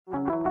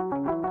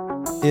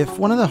If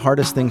one of the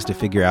hardest things to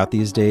figure out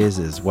these days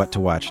is what to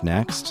watch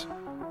next,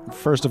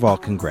 first of all,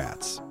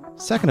 congrats.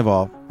 Second of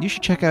all, you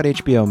should check out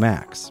HBO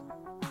Max.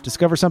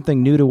 Discover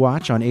something new to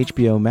watch on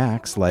HBO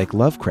Max like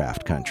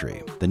Lovecraft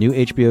Country, the new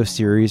HBO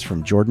series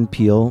from Jordan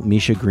Peele,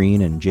 Misha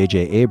Green, and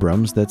J.J.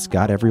 Abrams that's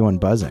got everyone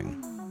buzzing.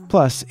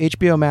 Plus,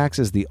 HBO Max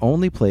is the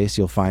only place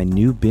you'll find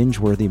new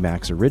binge-worthy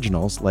Max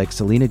originals like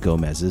Selena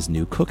Gomez's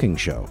new cooking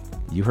show.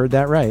 You heard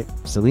that right.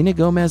 Selena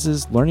Gomez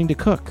is learning to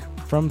cook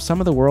from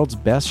some of the world's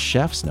best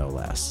chefs, no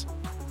less.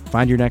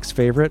 Find your next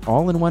favorite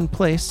all in one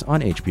place on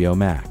HBO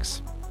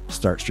Max.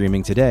 Start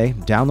streaming today,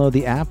 download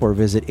the app, or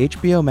visit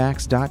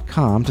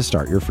hbomax.com to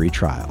start your free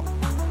trial.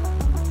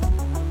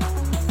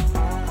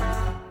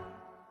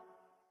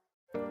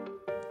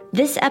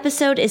 This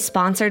episode is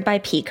sponsored by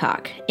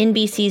Peacock,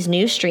 NBC's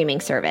new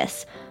streaming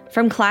service.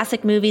 From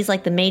classic movies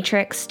like The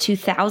Matrix to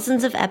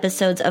thousands of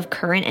episodes of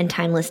current and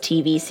timeless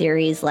TV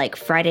series like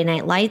Friday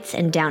Night Lights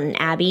and Downton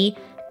Abbey,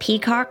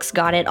 Peacock's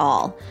got it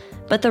all.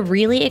 But the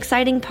really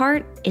exciting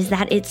part is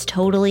that it's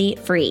totally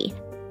free.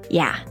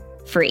 Yeah,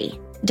 free.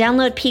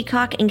 Download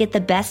Peacock and get the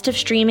best of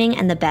streaming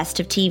and the best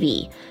of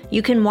TV.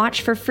 You can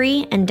watch for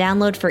free and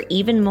download for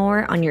even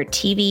more on your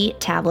TV,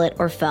 tablet,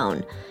 or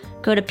phone.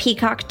 Go to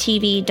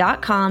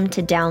peacocktv.com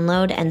to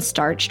download and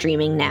start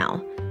streaming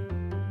now.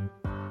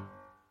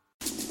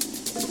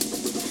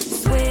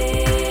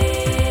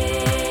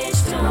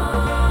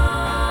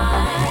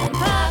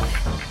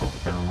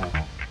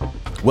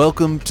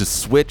 Welcome to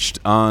Switched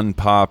on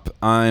Pop.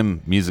 I'm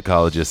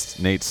musicologist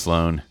Nate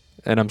Sloan.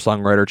 And I'm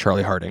songwriter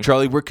Charlie Harding.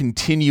 Charlie, we're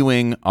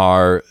continuing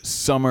our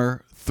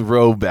summer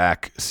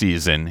throwback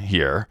season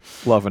here.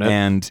 Loving it.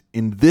 And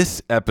in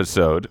this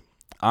episode,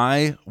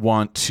 I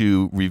want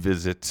to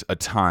revisit a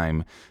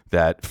time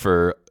that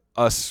for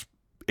us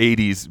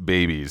 80s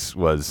babies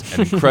was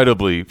an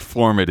incredibly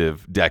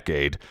formative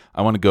decade.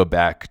 I want to go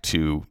back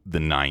to the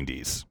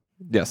 90s.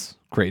 Yes,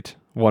 great.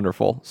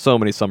 Wonderful. So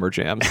many summer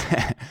jams.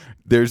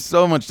 There's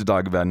so much to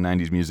talk about in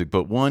 90s music,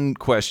 but one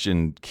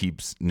question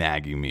keeps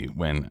nagging me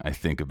when I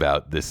think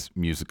about this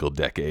musical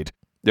decade.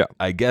 Yeah.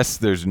 I guess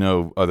there's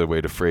no other way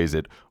to phrase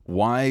it.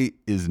 Why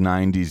is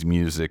 90s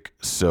music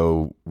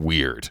so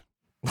weird?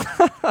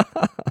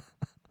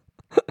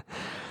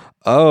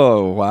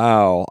 Oh,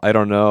 wow. I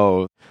don't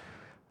know.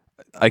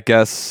 I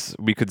guess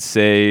we could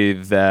say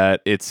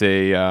that it's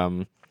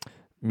a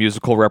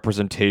musical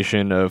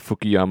representation of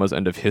Fukuyama's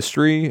End of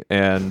History,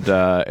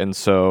 and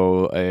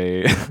so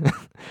a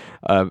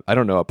I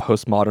don't know, a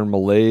postmodern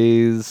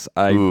malaise.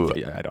 I don't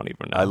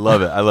even know. I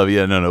love it.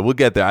 Yeah, no. We'll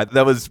get there.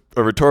 That was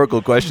a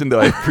rhetorical question, though.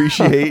 I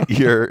appreciate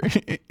your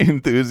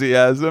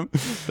enthusiasm.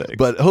 Thanks.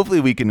 But hopefully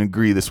we can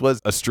agree this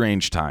was a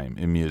strange time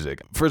in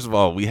music. First of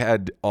all, we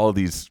had all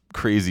these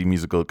crazy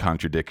musical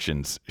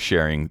contradictions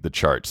sharing the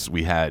charts.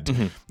 We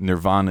had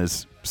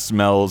Nirvana's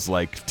Smells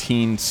Like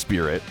Teen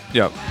Spirit.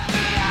 Yep.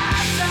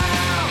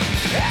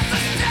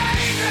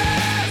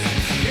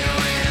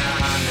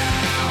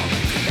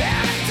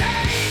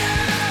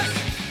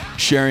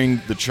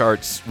 Sharing the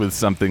charts with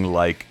something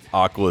like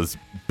Aqua's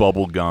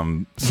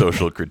bubblegum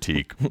social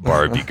critique,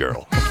 Barbie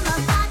Girl.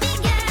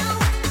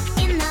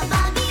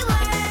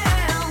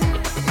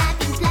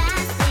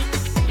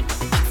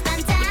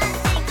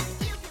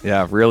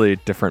 Yeah, really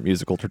different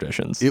musical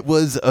traditions. It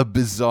was a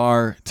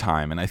bizarre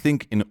time, and I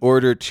think in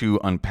order to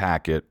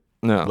unpack it,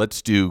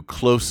 let's do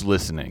close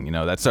listening. You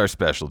know, that's our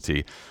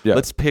specialty. Yeah.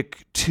 Let's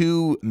pick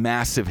two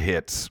massive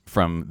hits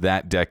from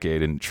that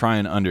decade and try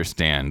and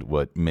understand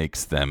what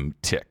makes them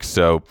tick.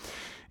 So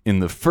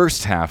in the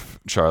first half,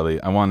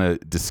 Charlie, I want to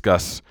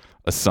discuss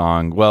a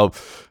song. Well,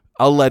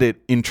 I'll let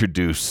it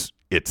introduce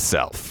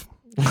itself.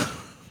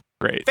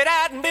 Great. If it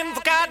hadn't been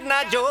for Cotton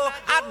Eye Joe,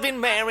 I'd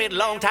been married a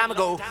long time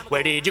ago.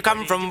 Where did you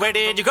come from? Where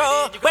did you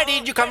go? Where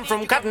did you come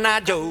from, Cotton Eye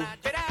Joe?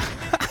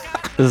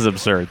 This is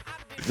absurd.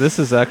 This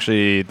is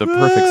actually the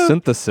perfect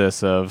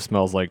synthesis of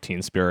Smells Like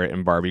Teen Spirit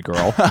and Barbie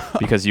Girl,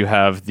 because you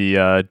have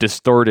the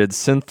distorted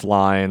synth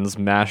lines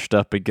mashed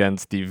up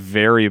against the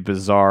very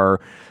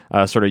bizarre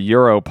sort of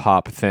Euro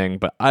pop thing,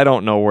 but I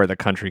don't know where the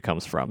country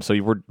comes from. So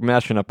we're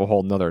mashing up a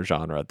whole nother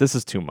genre. This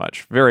is too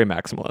much. Very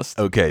maximalist.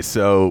 Okay,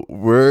 so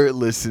we're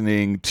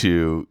listening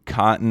to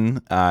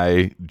Cotton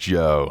Eye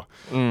Joe.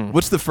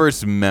 What's the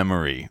first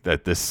memory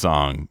that this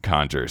song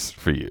conjures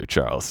for you,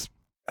 Charles?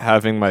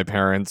 Having my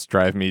parents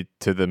drive me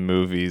to the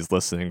movies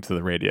listening to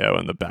the radio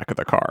in the back of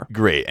the car.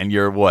 Great. And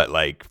you're what,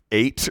 like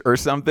 8 or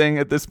something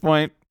at this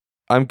point?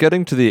 I'm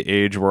getting to the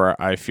age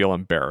where I feel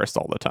embarrassed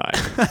all the time.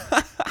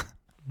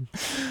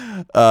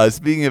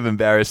 Speaking of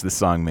embarrassed, this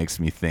song makes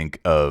me think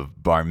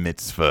of bar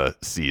mitzvah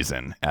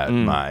season at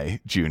my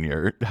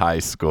junior high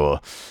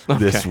school. Okay.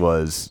 This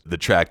was the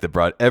track that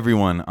brought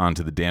everyone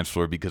onto the dance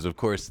floor because, of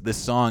course, this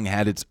song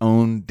had its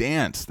own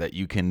dance that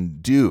you can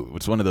do.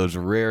 It's one of those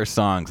rare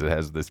songs that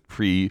has this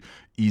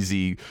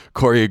easy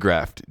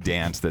choreographed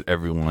dance that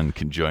everyone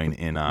can join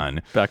in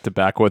on. Back to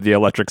back with the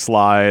electric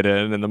slide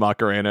and the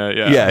Macarena.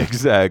 Yeah,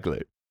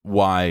 exactly.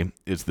 Why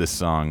is this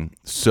song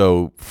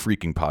so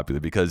freaking popular?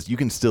 Because you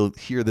can still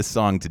hear this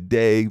song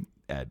today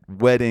at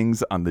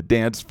weddings, on the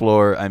dance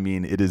floor. I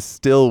mean, it is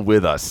still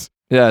with us.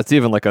 Yeah, it's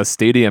even like a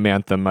stadium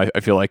anthem, I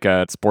feel like,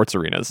 at sports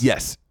arenas.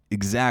 Yes,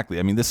 exactly.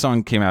 I mean, this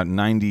song came out in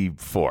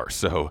 94,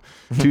 so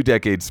 2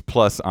 decades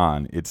plus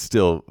on. It's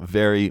still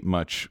very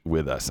much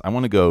with us. I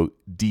want to go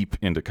deep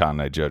into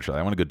Cotton Eye Joe, Charlie.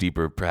 I want to go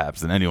deeper,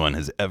 perhaps, than anyone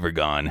has ever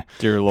gone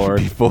Dear Lord.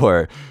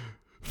 before.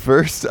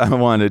 First, I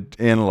want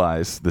to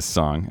analyze this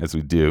song, as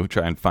we do,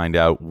 try and find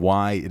out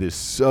why it is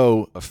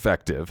so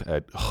effective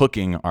at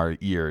hooking our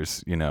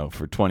ears,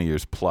 for 20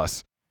 years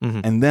plus.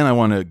 Mm-hmm. And then I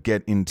want to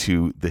get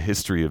into the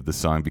history of the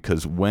song,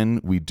 because when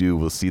we do,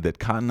 we'll see that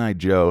Cotton Eye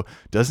Joe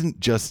doesn't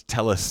just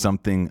tell us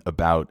something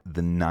about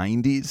the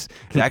 90s.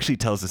 It actually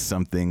tells us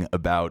something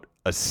about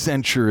a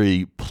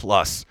century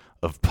plus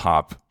of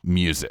pop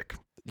music.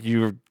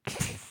 You're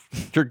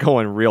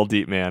going real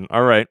deep, man.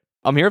 All right.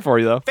 I'm here for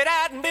you, though. If it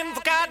hadn't been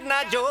for Cotton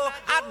Eye Joe,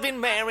 I'd been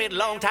married a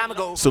long time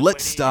ago. So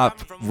let's stop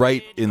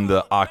right in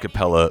the a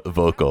cappella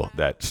vocal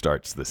that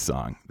starts the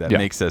song. That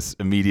makes us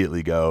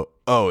immediately go,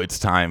 oh, it's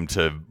time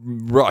to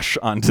rush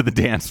onto the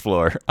dance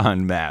floor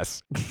en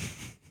masse.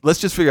 Let's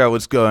just figure out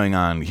what's going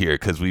on here,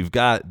 because we've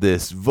got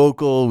this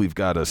vocal, we've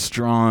got a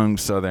strong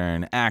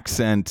southern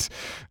accent.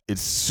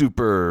 It's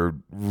super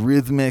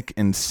rhythmic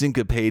and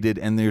syncopated,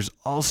 and there's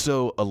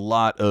also a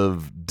lot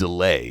of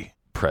delay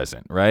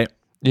present, right?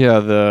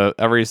 Yeah,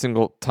 every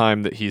single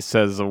time that he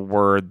says a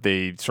word,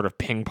 they sort of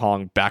ping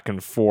pong back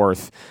and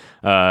forth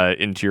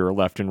into your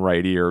left and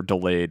right ear,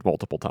 delayed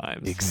multiple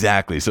times.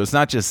 Exactly. So it's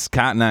not just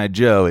Cotton Eye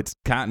Joe, it's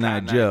Cotton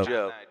Eye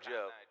Joe.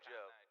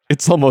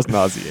 It's almost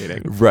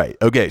nauseating. Right.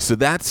 Okay, so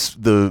that's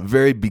the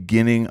very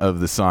beginning of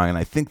the song, and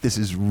I think this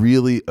is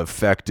really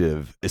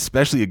effective,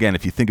 especially, again,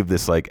 if you think of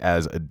this like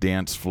as a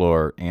dance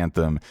floor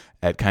anthem,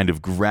 at kind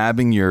of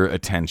grabbing your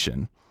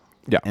attention.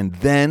 Yeah. And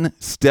then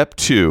step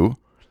 2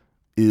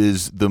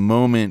 is the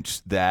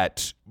moment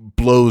that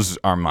blows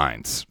our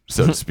minds,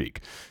 so to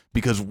speak.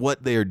 Because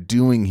what they're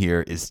doing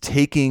here is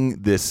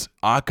taking this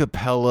a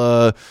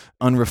cappella,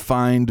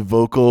 unrefined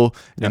vocal,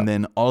 and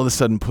then all of a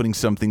sudden putting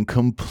something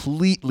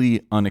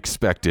completely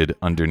unexpected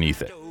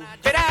underneath it.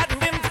 If it hadn't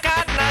been for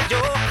Cotton Eye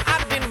Joe,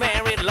 I'd been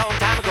married a long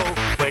time ago.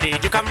 Where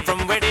did you come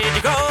from? Where did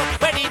you go?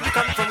 Where did you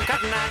come from,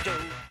 Cotton Eye Joe?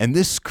 And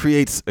this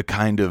creates a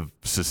kind of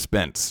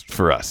suspense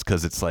for us,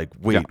 because it's like,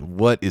 wait,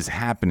 what is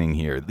happening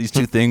here? These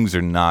two things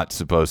are not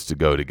supposed to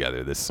go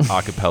together. This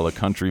a cappella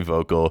country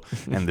vocal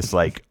and this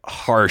like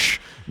harsh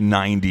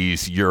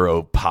 90s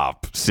Euro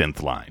pop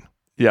synth line.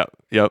 Yep.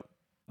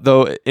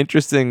 Though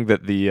interesting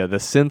that the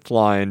synth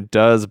line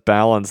does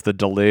balance the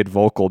delayed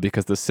vocal,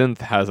 because the synth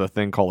has a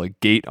thing called a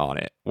gate on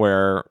it,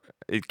 where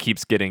it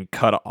keeps getting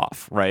cut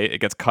off, right? It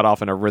gets cut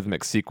off in a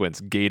rhythmic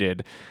sequence,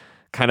 gated,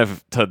 kind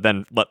of to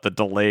then let the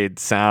delayed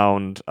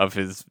sound of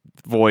his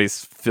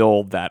voice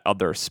fill that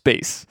other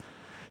space.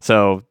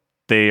 So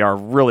they are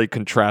really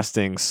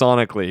contrasting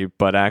sonically,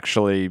 but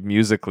actually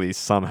musically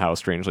somehow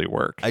strangely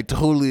work. I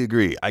totally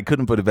agree. I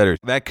couldn't put it better.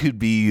 That could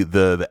be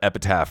the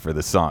epitaph for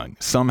the song.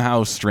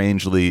 Somehow,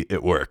 strangely,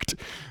 it worked.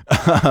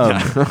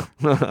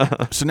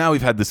 So now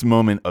we've had this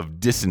moment of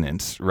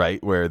dissonance,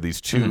 right, where these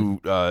two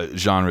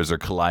genres are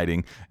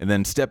colliding. And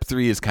then step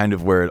 3 is kind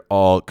of where it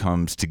all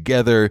comes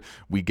together.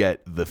 We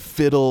get the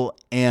fiddle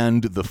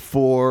and the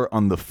 4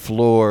 on the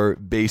floor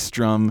bass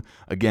drum.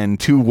 Again,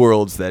 2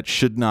 worlds that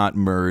should not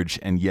merge,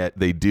 and yet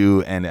they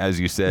do. And as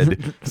you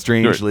said,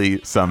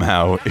 strangely,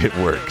 somehow it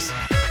works.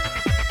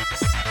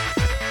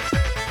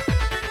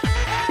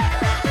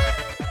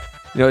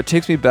 It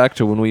takes me back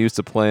to when we used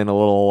to play in a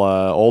little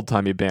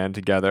old-timey band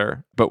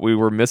together, but we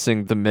were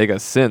missing the mega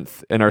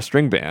synth in our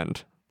string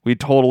band. We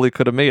totally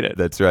could have made it.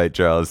 That's right,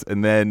 Charles.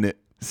 And then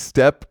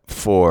step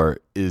 4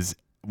 is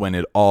when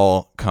it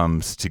all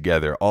comes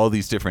together. All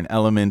these different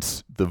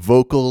elements, the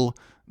vocal,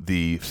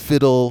 the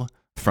fiddle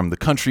from the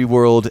country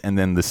world, and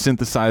then the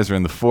synthesizer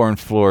and the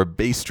 4-on-floor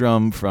bass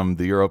drum from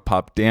the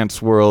Europop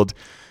dance world.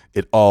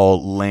 It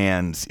all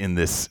lands in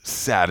this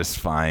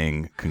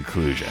satisfying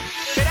conclusion.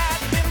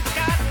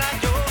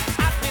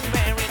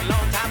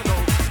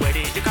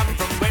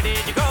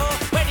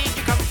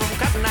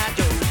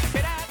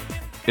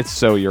 It's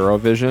so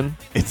Eurovision.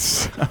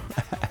 It's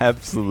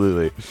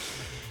absolutely.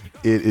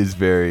 It is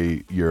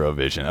very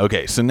Eurovision.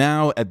 Okay, so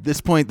now at this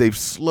point, they've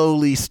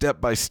slowly,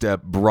 step by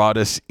step, brought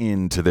us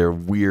into their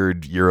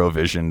weird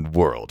Eurovision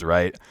world,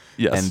 right?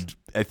 Yes. And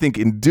I think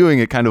in doing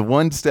it kind of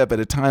one step at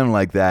a time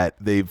like that,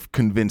 they've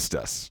convinced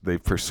us.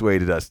 They've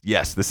persuaded us,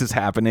 yes, this is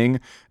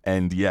happening,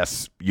 and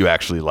yes, you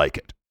actually like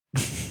it.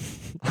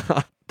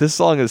 This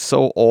song is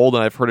so old,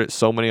 and I've heard it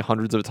so many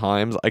hundreds of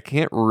times, I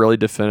can't really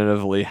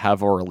definitively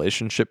have a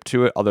relationship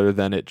to it other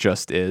than it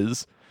just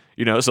is.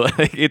 So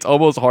it's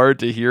almost hard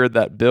to hear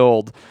that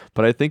build,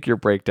 but I think your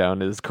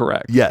breakdown is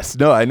correct. Yes.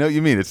 No, I know what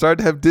you mean. It's hard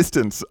to have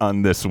distance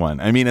on this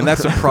one. I mean, and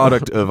that's a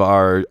product of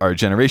our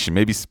generation.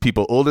 Maybe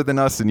people older than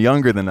us and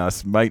younger than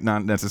us might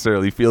not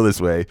necessarily feel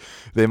this way.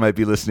 They might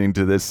be listening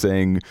to this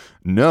saying,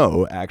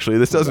 no, actually,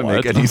 this doesn't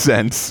make any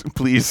sense.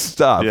 Please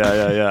stop.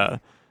 Yeah.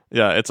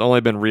 Yeah, it's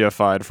only been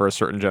reified for a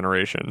certain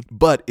generation.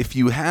 But if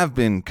you have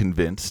been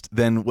convinced,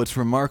 then what's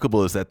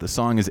remarkable is that the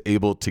song is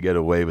able to get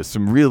away with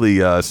some really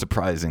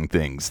surprising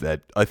things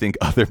that I think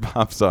other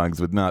pop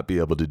songs would not be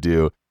able to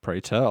do.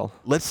 Pray tell.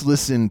 Let's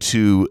listen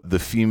to the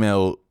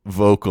female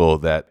vocal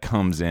that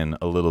comes in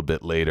a little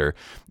bit later,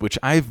 which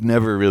I've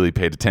never really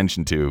paid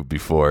attention to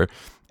before.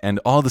 And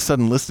all of a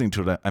sudden listening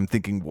to it, I'm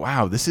thinking,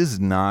 wow, this is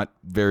not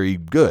very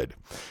good.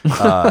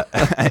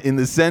 In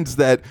the sense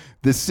that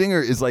the singer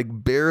is like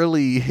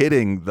barely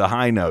hitting the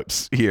high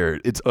notes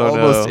here. It's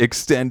almost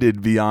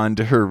extended beyond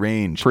her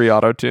range.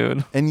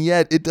 Pre-auto-tune. And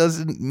yet it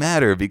doesn't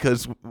matter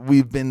because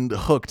we've been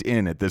hooked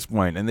in at this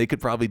point, and they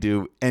could probably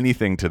do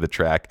anything to the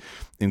track,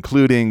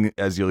 including,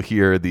 as you'll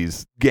hear,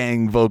 these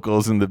gang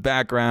vocals in the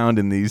background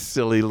and these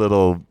silly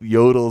little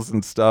yodels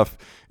and stuff.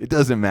 It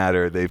doesn't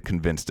matter. They've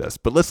convinced us.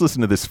 But let's listen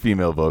to this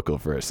female vocal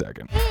for a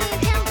second.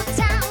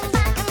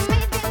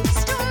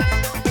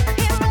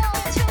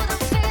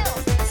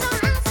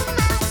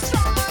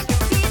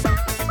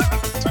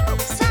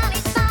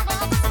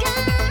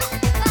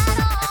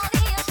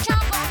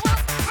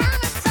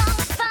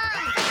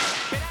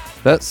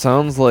 That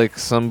sounds like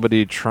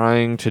somebody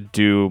trying to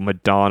do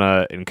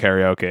Madonna in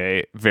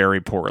karaoke very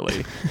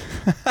poorly.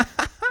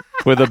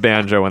 With a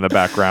banjo in the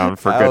background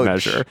for good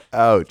measure.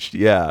 Ouch.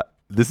 Yeah.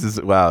 This is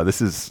about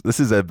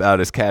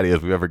as catty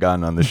as we've ever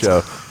gotten on the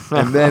show.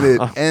 And then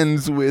it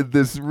ends with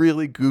this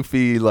really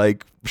goofy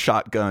like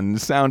shotgun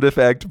sound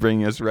effect,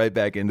 bringing us right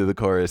back into the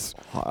chorus.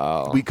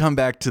 Wow. We come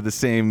back to the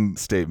same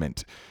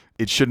statement.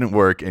 It shouldn't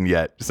work, and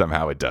yet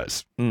somehow it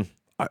does.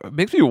 It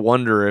makes me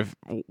wonder if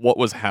what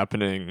was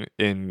happening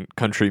in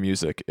country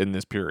music in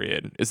this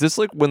period. Is this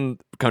like when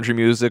country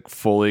music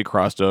fully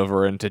crossed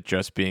over into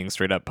just being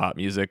straight up pop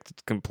music,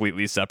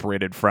 completely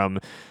separated from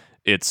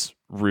its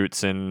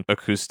roots in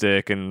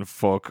acoustic and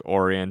folk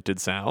oriented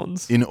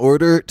sounds? In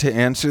order to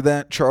answer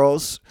that,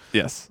 Charles,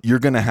 yes, you're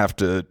going to have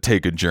to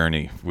take a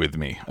journey with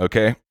me,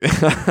 okay?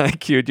 I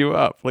queued you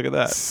up. Look at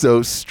that.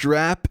 So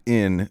strap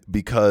in,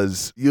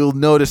 because you'll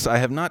notice I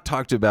have not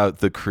talked about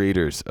the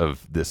creators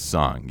of this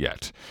song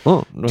yet.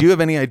 Oh, no. Do you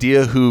have any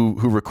idea who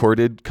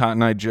recorded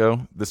Cotton Eye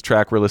Joe, this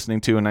track we're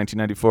listening to in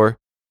 1994?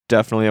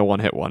 Definitely a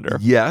one-hit wonder.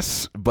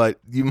 Yes, but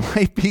you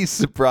might be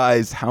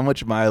surprised how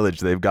much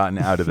mileage they've gotten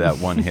out of that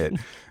one hit.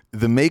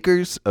 The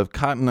makers of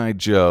Cotton Eye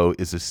Joe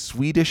is a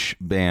Swedish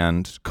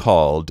band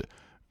called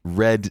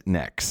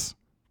Rednex.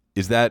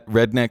 Is that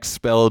Rednex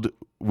spelled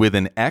with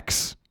an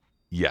X?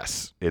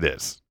 Yes, it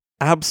is.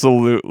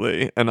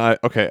 Absolutely. And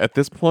at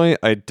this point,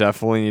 I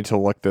definitely need to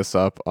look this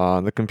up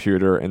on the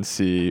computer and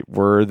see,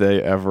 were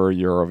they ever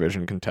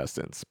Eurovision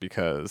contestants?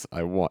 Because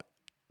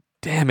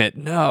damn it,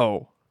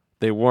 no.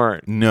 They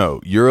weren't. No,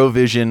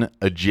 Eurovision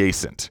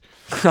adjacent.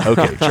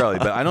 Okay, Charlie,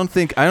 but I don't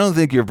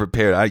think you're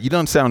prepared. You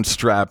don't sound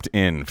strapped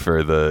in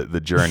for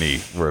the journey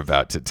we're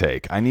about to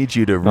take. I need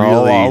you to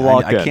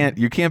really.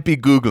 You can't be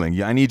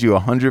Googling. I need you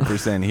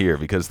 100% here,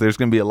 because there's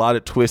going to be a lot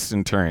of twists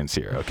and turns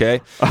here. Okay.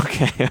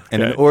 Okay.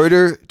 And in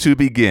order to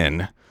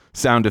begin,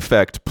 sound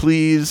effect,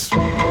 please.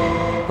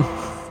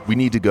 We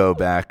need to go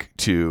back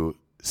to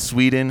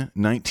Sweden,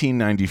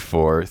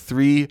 1994.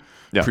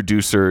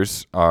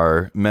 Producers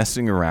are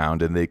messing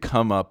around, and they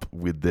come up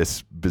with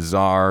this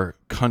bizarre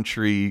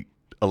country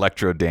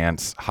electro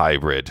dance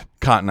hybrid,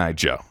 Cotton Eye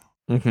Joe.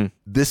 Mm-hmm.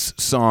 This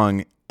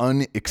song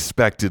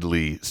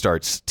unexpectedly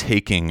starts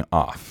taking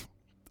off.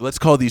 Let's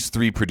call these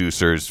three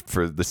producers,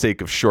 for the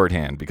sake of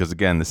shorthand, because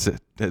again, this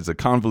is a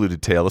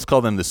convoluted tale. Let's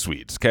call them the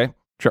Swedes, okay?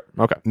 Sure,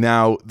 okay.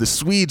 Now, the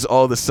Swedes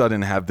all of a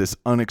sudden have this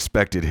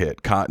unexpected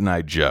hit, Cotton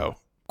Eye Joe,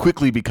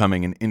 quickly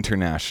becoming an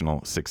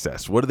international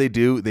success. What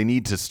do? They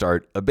need to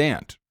start a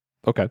band.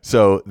 Okay.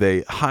 So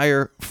they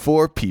hire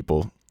 4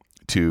 people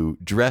to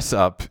dress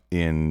up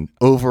in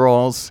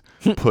overalls,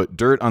 put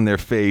dirt on their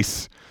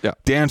face,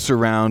 dance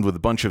around with a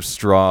bunch of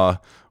straw,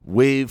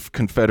 wave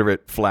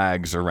Confederate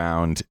flags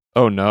around.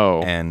 Oh,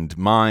 no. And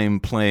mime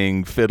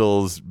playing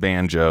fiddles,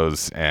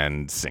 banjos,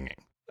 and singing.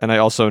 And I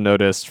also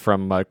noticed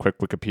from my quick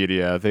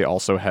Wikipedia, they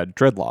also had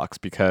dreadlocks,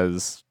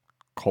 because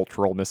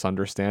cultural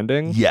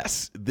misunderstanding.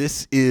 Yes,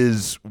 this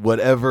is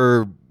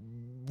whatever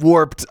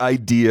warped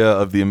idea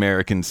of the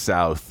American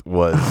South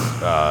was,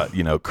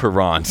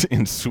 current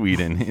in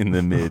Sweden in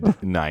the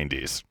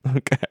mid-90s.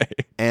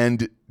 Okay.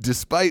 And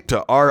despite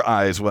to our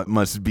eyes what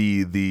must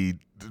be the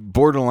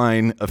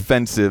borderline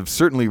offensive,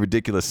 certainly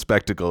ridiculous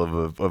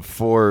spectacle of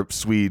 4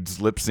 Swedes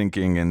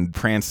lip-syncing and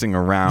prancing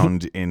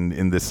around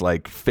in this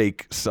like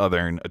fake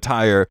Southern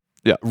attire,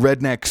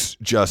 Rednex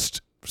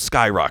just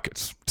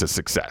skyrockets to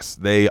success.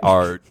 They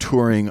are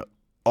touring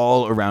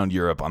all around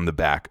Europe on the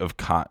back of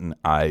Cotton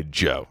Eye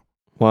Joe.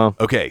 Wow.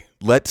 Okay,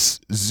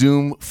 let's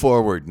zoom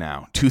forward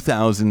now.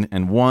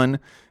 2001.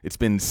 It's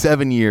been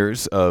 7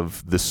 years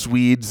of the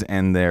Swedes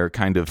and their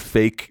kind of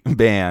fake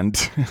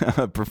band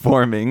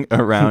performing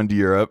around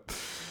Europe.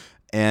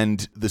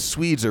 And the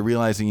Swedes are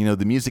realizing,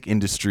 the music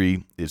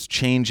industry is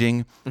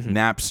changing. Mm-hmm.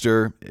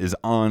 Napster is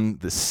on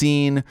the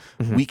scene.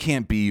 Mm-hmm. We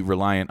can't be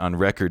reliant on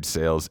record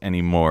sales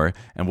anymore.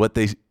 And what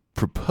they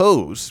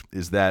propose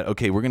is that,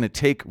 okay, we're going to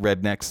take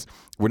Rednex.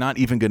 We're not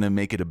even going to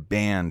make it a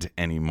band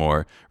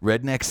anymore.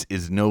 Rednex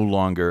is no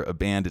longer a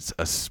band. It's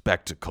a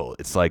spectacle.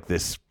 It's like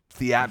this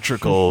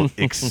theatrical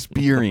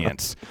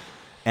experience.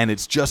 And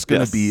it's just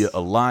going to be a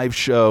live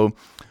show.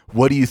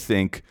 What do you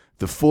think?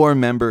 The 4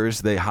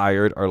 members they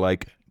hired are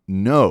like,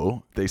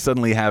 no. They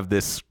suddenly have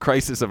this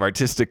crisis of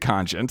artistic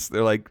conscience.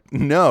 They're like,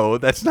 no,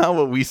 that's not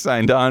what we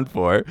signed on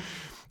for.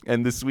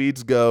 And the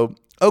Swedes go,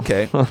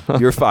 okay,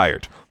 you're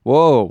fired.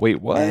 Whoa,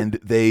 wait, what? And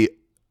they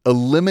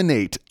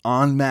eliminate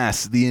en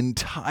masse the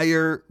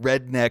entire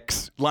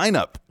Rednex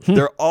lineup.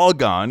 They're all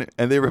gone,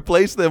 and they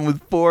replace them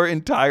with 4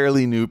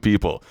 entirely new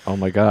people. Oh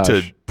my gosh.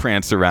 To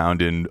prance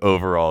around in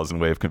overalls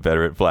and wave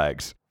Confederate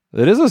flags.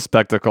 It is a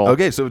spectacle.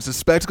 Okay, so it's a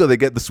spectacle.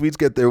 The Swedes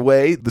get their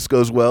way. This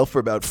goes well for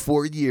about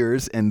 4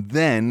 years, and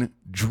then,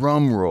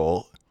 drum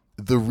roll,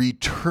 the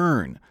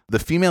return. The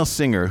female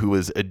singer who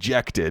was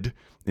ejected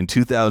in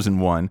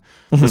 2001,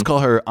 let's call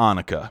her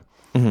Annika.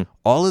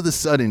 All of a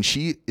sudden,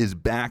 she is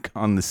back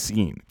on the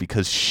scene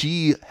because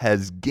she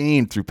has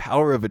gained, through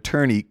power of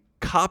attorney,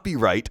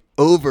 copyright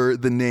over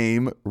the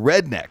name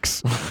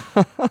Rednex.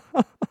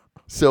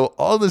 So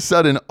all of a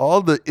sudden,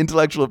 all the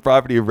intellectual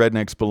property of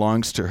Rednex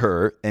belongs to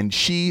her, and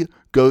she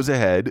goes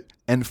ahead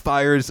and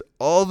fires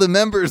all the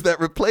members that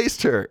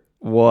replaced her.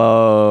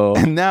 Whoa.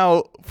 And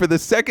now, for the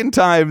second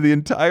time, the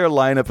entire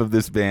lineup of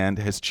this band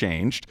has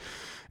changed.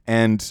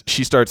 And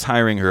she starts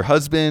hiring her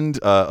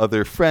husband,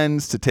 other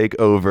friends to take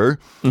over.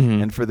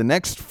 And for the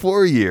next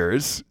 4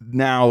 years,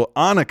 now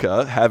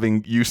Annika,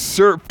 having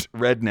usurped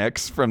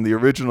Rednex from the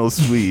original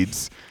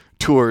Swedes,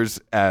 tours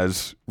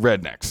as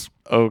Rednex.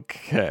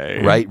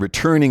 Okay. Right?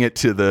 Returning it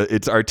to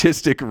its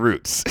artistic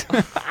roots.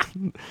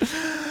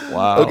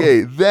 Wow.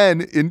 Okay,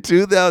 then in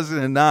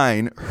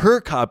 2009,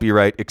 her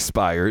copyright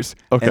expires,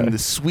 and the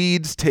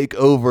Swedes take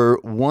over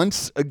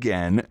once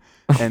again.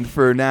 And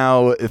for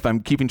now, if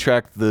I'm keeping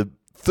track, the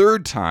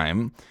fourth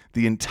time,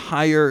 the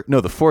entire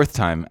lineup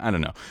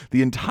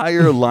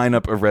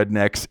of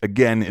Rednex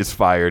again is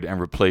fired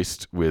and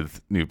replaced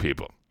with new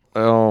people.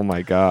 Oh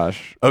my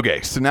gosh.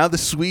 Okay, so now the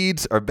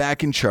Swedes are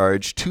back in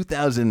charge.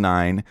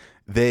 2009,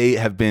 they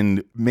have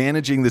been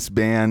managing this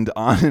band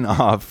on and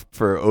off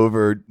for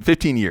over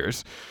 15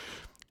 years.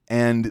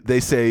 And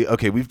they say,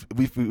 okay, we've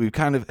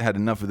kind of had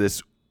enough of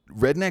this.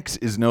 Rednex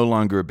is no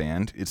longer a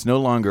band. It's no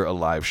longer a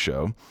live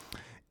show.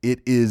 It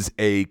is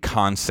a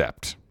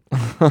concept.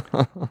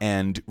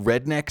 And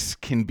Rednex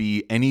can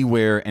be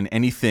anywhere and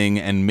anything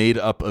and made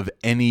up of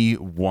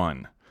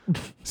anyone.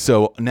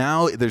 So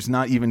now there's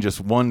not even just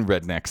one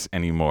Rednex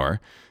anymore.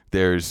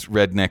 There's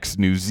Rednex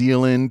New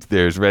Zealand.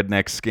 There's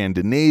Rednex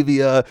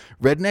Scandinavia.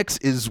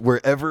 Rednex is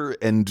wherever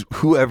and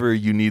whoever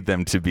you need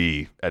them to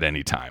be at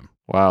any time.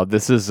 Wow,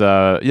 this is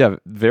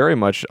very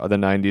much the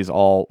 90s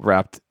all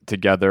wrapped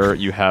together.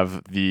 You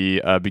have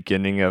the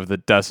beginning of the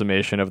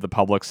decimation of the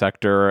public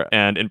sector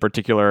and in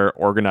particular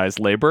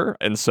organized labor.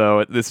 And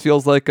so this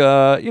feels like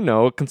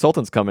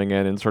consultants coming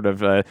in and sort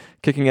of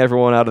kicking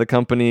everyone out of the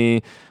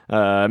company,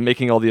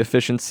 making all the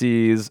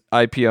efficiencies,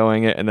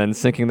 IPOing it, and then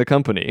sinking the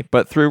company.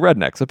 But through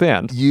Rednex, a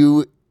band.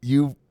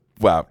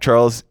 Wow,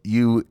 Charles,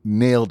 you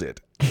nailed it.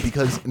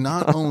 Because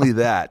not only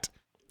that,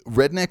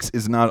 Rednex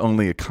is not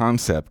only a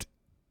concept,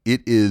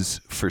 it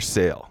is for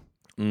sale.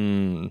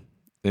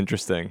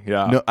 Interesting.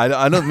 Yeah. No,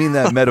 I don't mean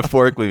that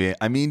metaphorically.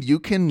 I mean, you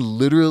can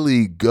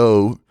literally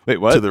go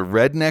to the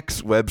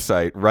Rednex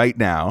website right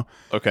now.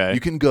 Okay. You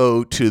can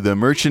go to the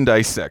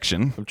merchandise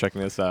section. I'm checking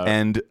this out.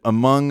 And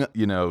among,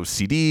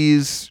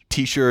 CDs,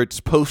 T-shirts,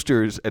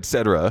 posters,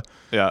 etc.,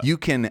 you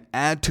can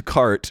add to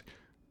cart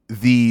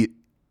the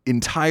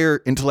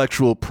entire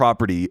intellectual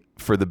property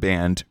for the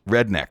band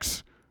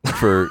Rednex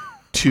for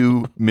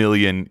 2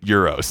 million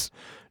euros.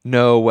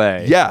 No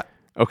way. Yeah.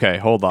 Okay,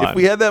 hold on. If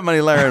we had that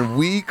money, Lauren,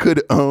 we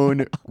could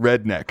own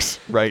Rednex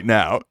right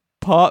now.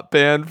 Pop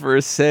band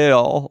for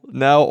sale.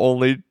 Now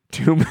only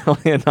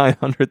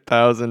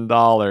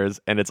 $2,900,000,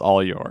 and it's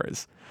all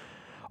yours.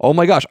 Oh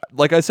my gosh.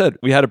 Like I said,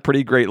 we had a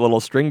pretty great little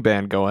string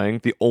band going.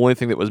 The only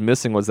thing that was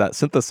missing was that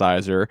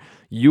synthesizer.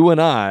 You and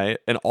I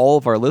and all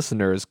of our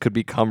listeners could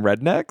become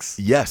Rednex?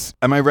 Yes.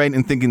 Am I right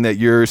in thinking that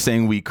you're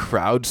saying we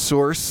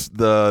crowdsource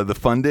the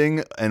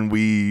funding and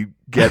we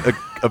get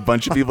a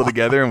bunch of people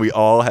together and we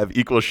all have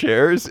equal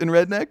shares in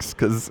Rednex?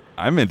 Because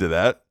I'm into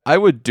that. I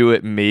would do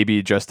it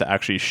maybe just to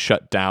actually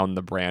shut down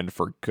the brand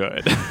for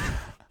good.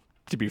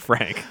 To be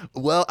frank.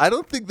 Well, I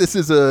don't think this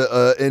is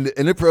an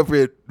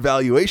inappropriate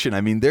valuation.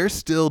 I mean, they're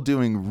still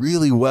doing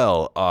really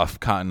well off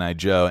Cotton Eye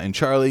Joe. And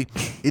Charlie,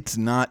 it's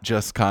not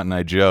just Cotton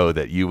Eye Joe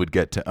that you would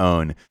get to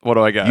own. What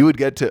do I got? You would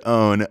get to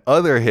own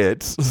other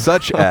hits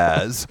such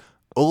as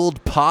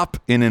Old Pop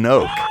in an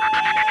Oak.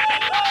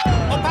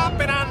 Oh,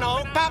 poppin'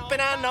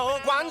 I know,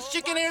 once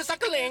chicken ears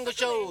suckling a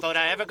show. Thought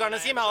I ever gonna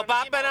see my old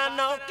poppin' I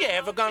know, you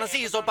ever gonna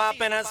see so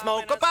poppin' and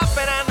smoke. Oh,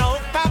 poppin' I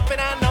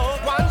know,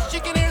 once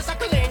chicken ears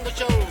suckling a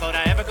show. Thought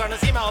I ever gonna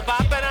see my old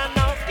poppin' I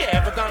know, you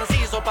ever gonna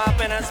see so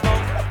poppin' and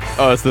smoke.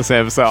 Oh, it's the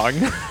same song.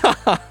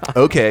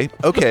 Okay.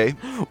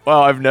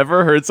 Wow, I've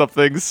never heard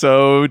something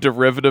so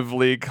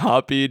derivatively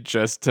copied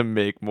just to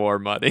make more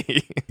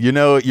money. You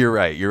know, you're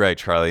right,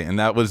 Charlie. And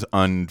that was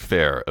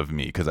unfair of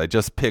me because I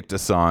just picked a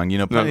song. You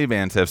know, plenty of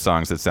bands have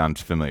songs that sound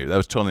familiar. That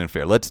was totally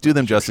unfair. Let's do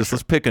them justice. Sure.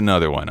 Let's pick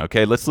another one,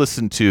 okay? Let's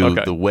listen to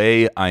The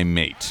Way I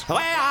Mate. The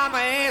way I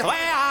mate, the way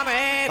I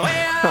mate, the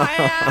way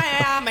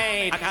I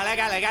mate. Gally,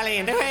 gally, gally,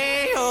 in the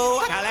way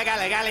you. Gally,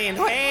 gally, gally, in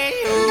the way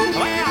you. The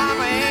way I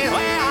mate, the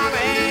way I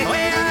mate, the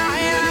way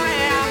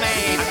I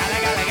mate. Gally,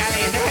 gally,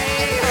 gally, in the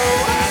way you.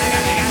 Gally, gally,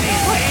 gally, in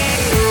the way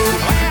you. The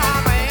way I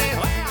mate, the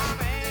way I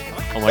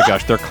mate. Oh my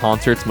gosh, their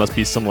concerts must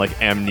be some like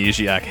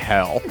amnesiac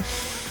hell.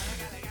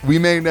 We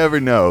may never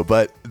know,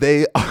 but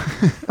they are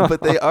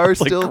like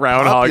still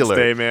Groundhog's popular.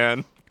 Day,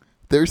 man.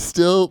 They're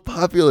still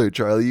popular,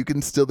 Charlie.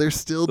 They're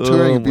still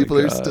touring. People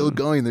are still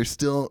going. They're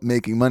still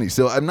making money.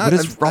 So I'm not.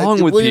 What is wrong with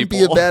people? It wouldn't be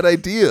a people? bad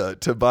idea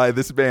to buy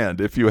this band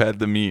if you had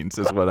the means,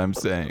 is what I'm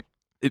saying.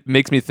 It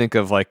makes me think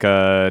of like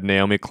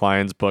Naomi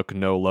Klein's book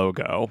No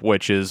Logo,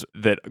 which is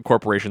that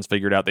corporations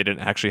figured out they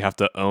didn't actually have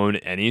to own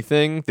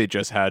anything. They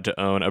just had to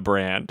own a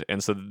brand.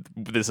 And so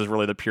this is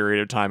really the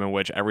period of time in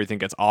which everything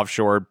gets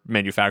offshore,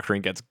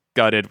 manufacturing gets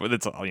gutted.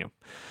 It's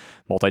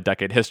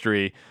multi-decade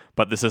history,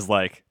 but this is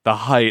like the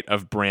height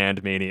of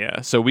brand mania.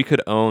 So we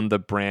could own the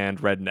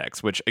brand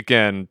Rednex, which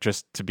again,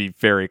 just to be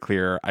very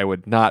clear, I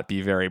would not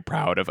be very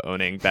proud of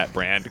owning that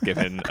brand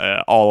given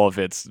all of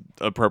its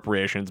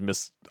appropriations,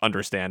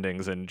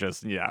 misunderstandings, and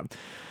just,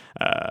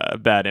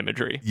 bad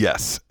imagery.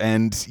 Yes.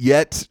 And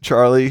yet,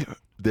 Charlie,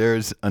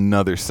 there's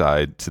another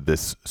side to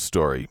this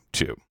story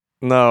too.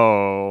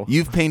 No.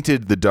 You've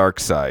painted the dark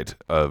side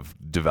of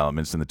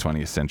developments in the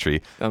 20th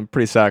century. I'm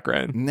pretty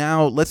saccharine.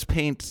 Now let's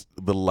paint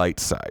the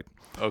light side.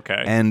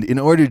 Okay. And in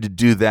order to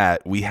do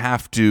that, we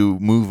have to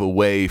move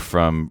away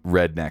from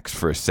Rednex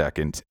for a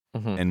second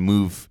and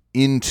move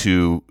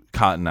into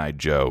Cotton Eye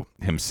Joe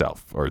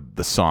himself, or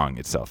the song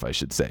itself, I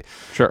should say.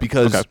 Sure.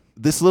 Because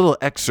this little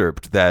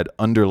excerpt that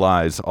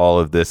underlies all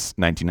of this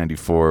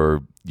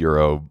 1994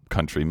 Euro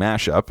country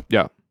mashup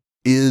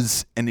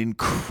is an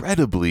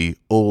incredibly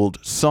old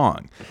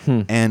song.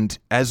 And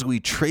as we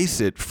trace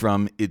it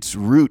from its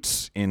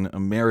roots in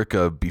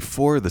America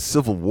before the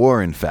Civil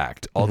War, in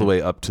fact, all the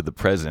way up to the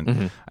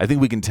present, I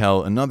think we can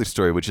tell another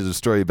story, which is a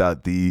story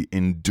about the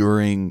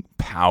enduring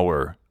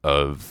power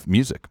of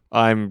music.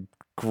 I'm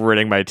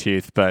gritting my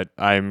teeth, but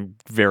I'm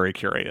very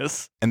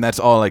curious. And that's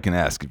all I can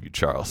ask of you,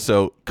 Charles.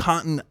 So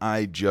Cotton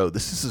Eye Joe,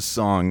 this is a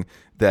song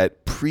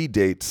that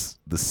predates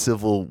the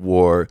Civil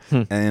War,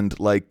 and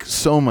like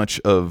so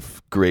much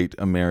of great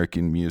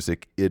American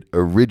music, it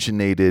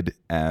originated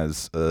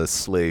as a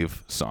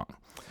slave song.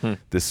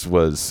 This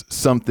was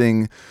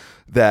something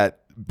that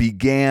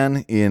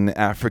began in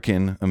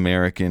African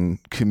American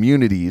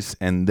communities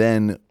and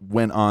then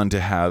went on to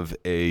have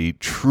a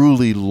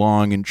truly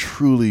long and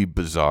truly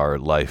bizarre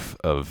life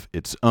of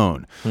its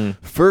own.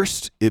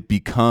 First, it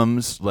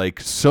becomes, like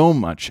so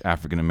much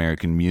African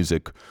American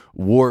music,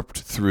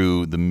 warped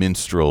through the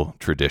minstrel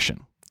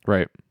tradition.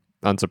 Right.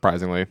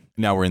 Unsurprisingly.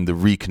 Now we're in the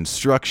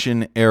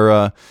Reconstruction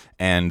era,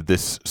 and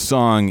this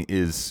song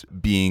is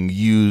being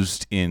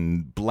used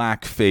in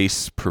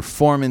blackface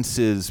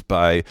performances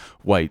by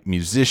white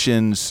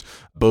musicians,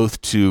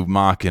 both to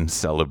mock and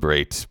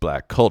celebrate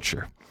black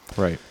culture.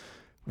 Right.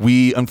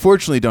 We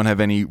unfortunately don't have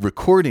any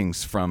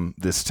recordings from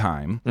this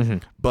time,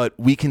 but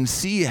we can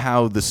see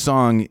how the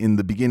song in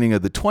the beginning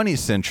of the 20th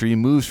century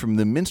moves from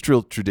the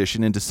minstrel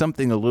tradition into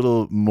something a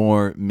little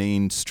more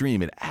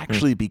mainstream. It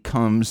actually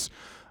becomes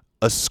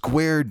a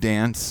square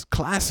dance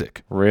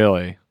classic.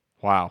 Really?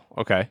 Wow.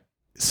 Okay.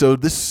 So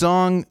this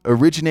song,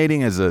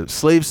 originating as a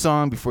slave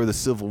song before the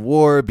Civil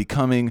War,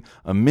 becoming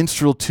a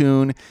minstrel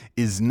tune,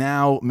 is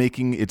now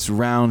making its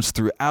rounds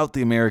throughout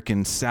the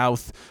American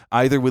South,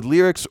 either with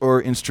lyrics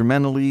or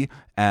instrumentally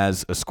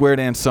as a square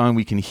dance song.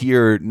 We can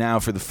hear now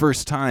for the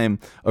first time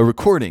a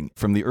recording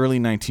from the early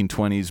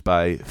 1920s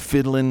by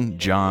Fiddlin'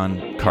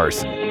 John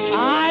Carson.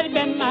 I'd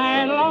been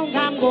married a long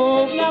time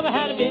ago, never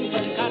had been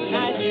to Cotton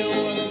Eye Joe.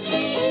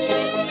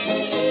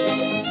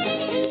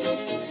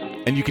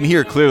 And you can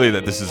hear clearly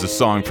that this is a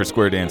song for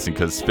square dancing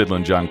because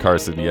Fiddlin' John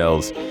Carson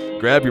yells,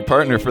 "Grab your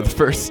partner for the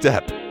first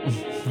step."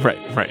 Right.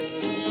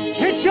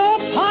 Hit your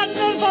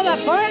partner for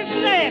the first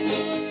step.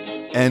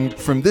 And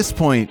from this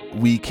point,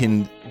 we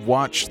can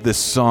watch this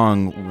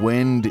song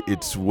wend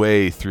its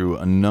way through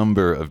a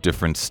number of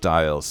different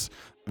styles.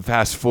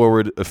 Fast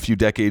forward a few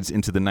decades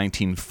into the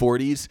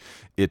 1940s,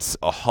 it's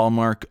a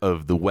hallmark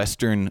of the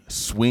Western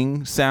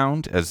swing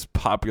sound as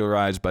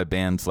popularized by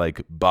bands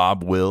like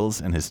Bob Wills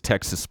and his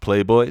Texas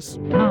Playboys.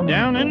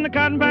 Down in the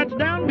cotton patch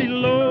down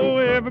below,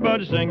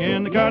 everybody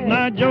singing the Cotton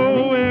Eye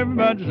Joe,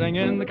 everybody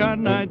singing the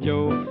Cotton Eye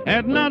Joe.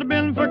 Had not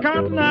been for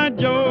Cotton Eye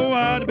Joe,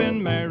 I'd have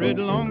been married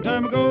a long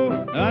time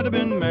ago. I'd have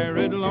been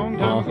married a long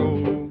time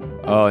ago.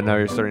 Oh, now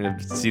you're starting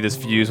to see this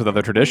fuse with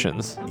other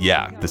traditions.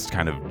 Yeah, this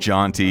kind of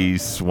jaunty,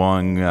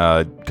 swung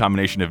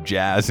combination of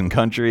jazz and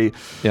country.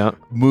 Yeah.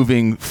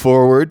 Moving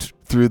forward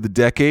through the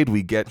decade,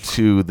 we get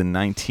to the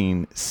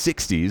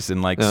 1960s,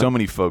 and like so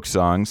many folk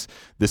songs,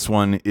 this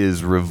one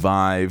is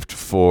revived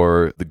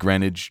for the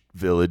Greenwich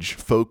Village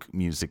folk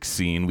music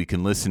scene. We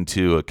can listen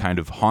to a kind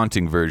of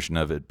haunting version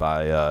of it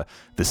by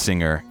the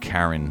singer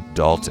Karen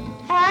Dalton.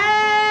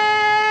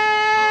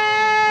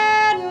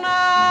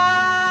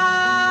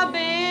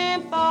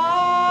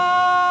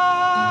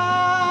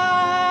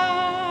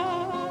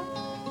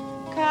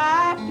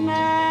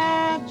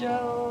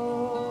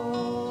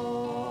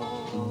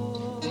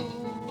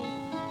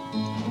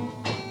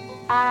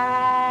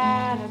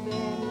 I'd have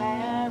been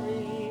married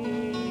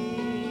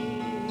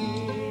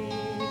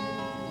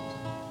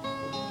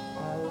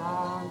a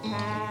long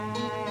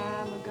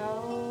time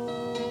ago.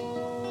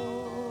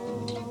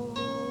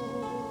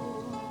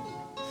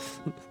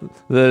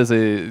 That is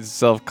a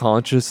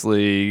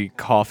self-consciously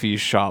coffee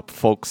shop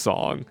folk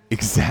song.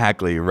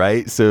 Exactly,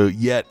 right? So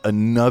yet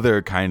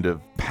another kind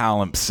of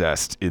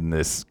palimpsest in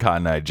this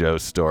Cotton Eye Joe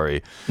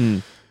story.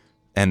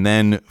 And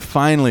then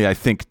finally, I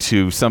think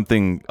to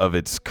something of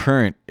its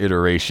current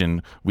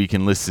iteration, we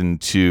can listen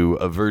to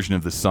a version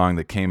of the song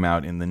that came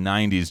out in the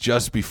 90s,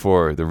 just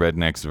before the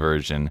Rednex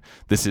version.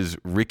 This is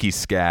Ricky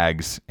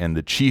Skaggs and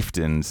the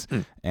Chieftains,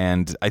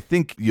 and I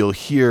think you'll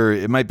hear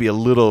it might be a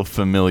little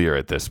familiar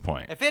at this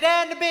point. If it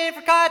hadn't been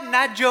for Cotton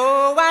Eye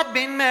Joe, I'd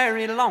been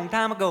married a long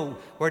time ago.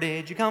 Where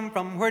did you come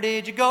from? Where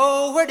did you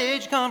go? Where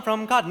did you come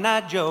from, Cotton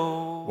Eye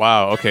Joe?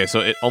 Wow, okay, so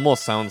it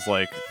almost sounds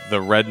like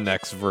the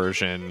Rednex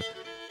version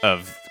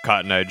of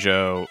Cotton Eye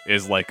Joe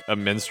is like a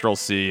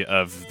minstrelsy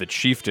of the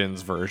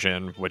Chieftains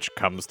version, which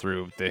comes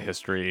through the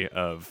history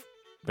of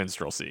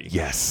minstrelsy.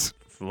 Yes.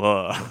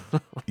 Ugh.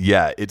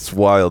 Yeah, it's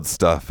wild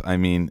stuff. I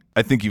mean,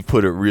 I think you've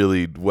put it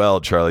really well,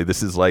 Charlie.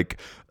 This is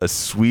like a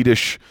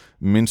Swedish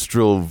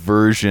minstrel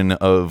version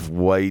of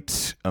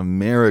white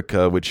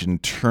America, which in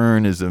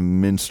turn is a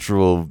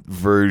minstrel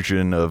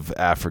version of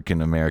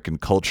African American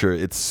culture.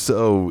 It's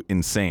so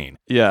insane.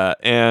 Yeah,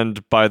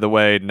 and by the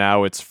way,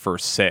 now it's for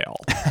sale,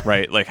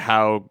 right? Like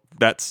how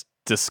that's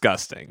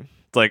disgusting.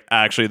 It's like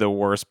actually the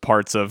worst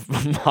parts of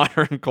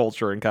modern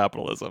culture and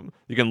capitalism.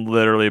 You can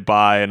literally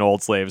buy an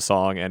old slave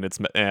song and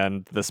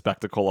the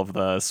spectacle of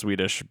the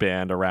Swedish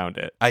band around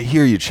it. I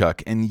hear you,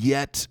 Chuck, and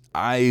yet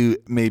I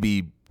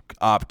maybe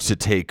opt to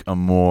take a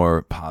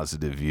more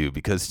positive view,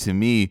 because to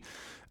me,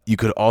 you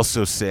could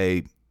also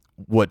say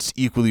what's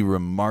equally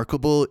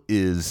remarkable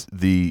is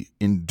the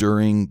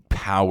enduring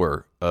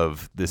power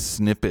of this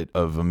snippet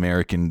of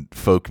American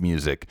folk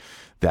music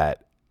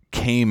that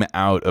came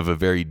out of a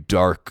very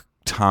dark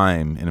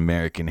time in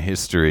American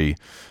history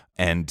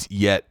and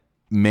yet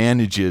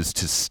manages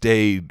to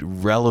stay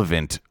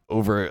relevant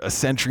over a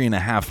century and a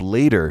half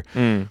later.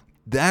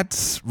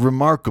 That's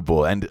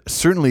remarkable, and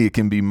certainly it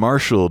can be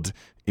marshaled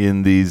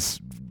in these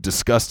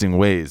disgusting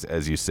ways,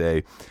 as you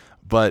say.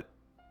 But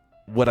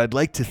what I'd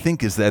like to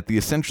think is that the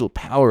essential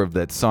power of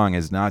that song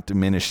has not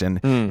diminished.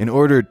 And in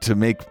order to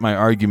make my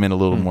argument a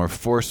little more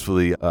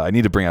forcefully, I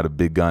need to bring out a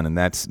big gun, and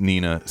that's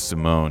Nina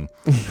Simone,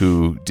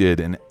 who did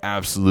an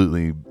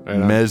absolutely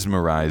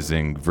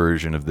mesmerizing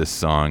version of this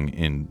song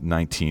in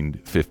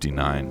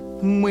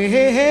 1959.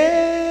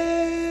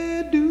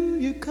 Where do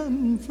you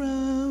come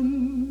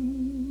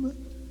from?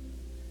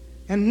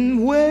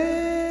 And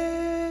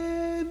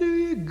where do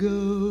you go?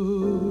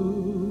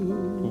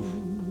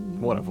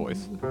 What a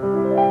voice.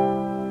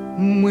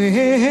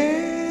 Where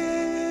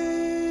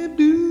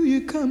do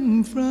you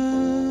come from?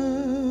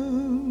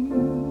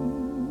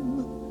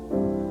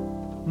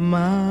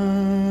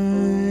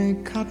 My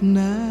Cotton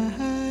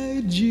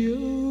Eye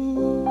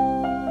Joe.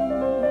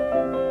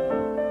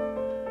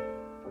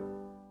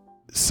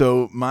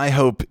 So my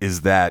hope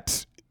is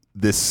that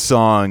this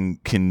song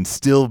can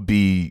still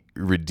be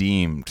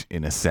redeemed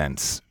in a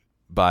sense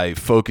by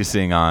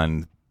focusing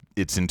on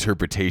its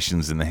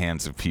interpretations in the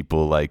hands of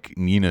people like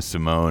Nina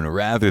Simone,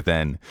 rather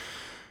than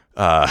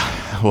a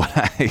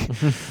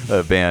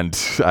band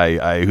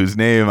whose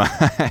name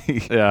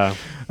I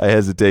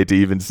hesitate to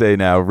even say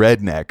now,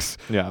 Rednex.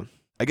 Yeah.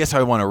 I guess how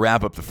I want to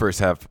wrap up the first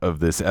half of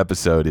this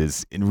episode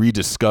is in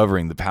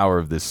rediscovering the power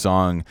of this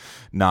song,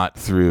 not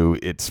through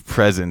its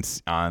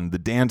presence on the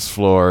dance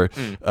floor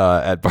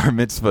at bar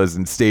mitzvahs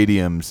and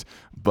stadiums,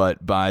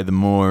 but by the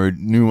more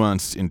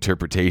nuanced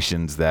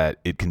interpretations that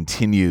it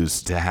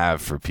continues to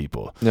have for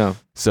people. Yeah.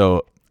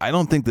 So I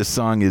don't think this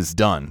song is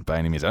done by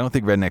any means. I don't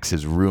think Rednex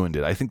has ruined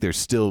it. I think there's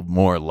still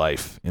more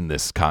life in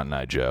this Cotton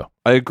Eye Joe.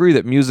 I agree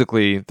that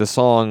musically, the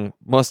song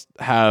must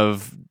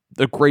have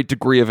a great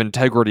degree of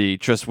integrity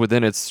just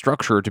within its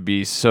structure to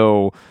be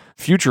so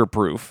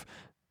future-proof.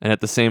 And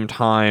at the same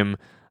time,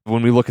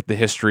 when we look at the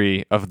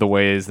history of the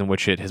ways in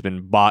which it has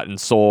been bought and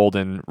sold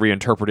and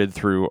reinterpreted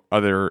through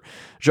other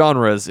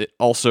genres, it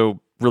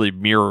also really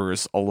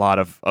mirrors a lot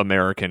of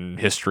American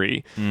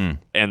history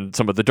and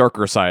some of the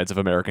darker sides of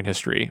American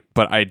history.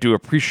 But I do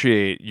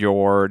appreciate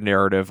your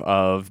narrative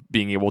of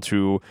being able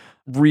to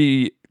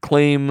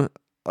reclaim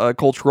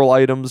cultural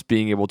items,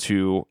 being able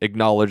to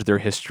acknowledge their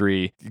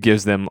history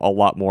gives them a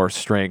lot more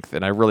strength.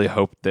 And I really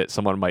hope that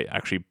someone might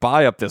actually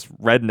buy up this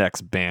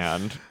Rednex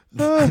band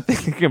I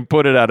think you can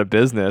put it out of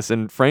business.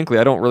 And frankly,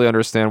 I don't really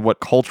understand what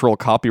cultural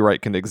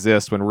copyright can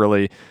exist when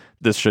really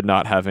this should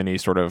not have any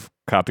sort of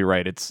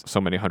copyright. It's so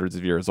many hundreds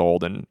of years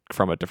old and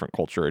from a different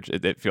culture.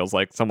 It feels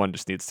like someone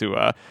just needs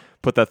to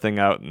put that thing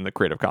out in the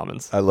Creative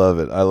Commons. I love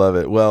it. I love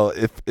it. Well,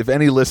 if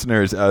any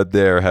listeners out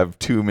there have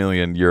 2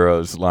 million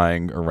euros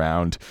lying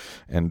around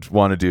and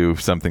want to do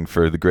something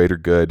for the greater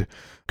good,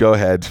 go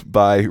ahead,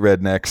 buy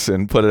Rednex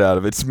and put it out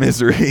of its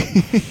misery.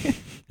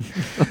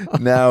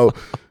 Now,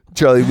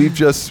 Charlie, we've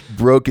just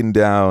broken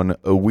down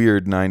a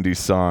weird 90s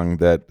song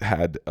that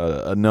had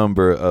a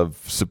number of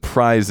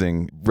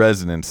surprising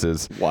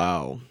resonances.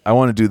 Wow. I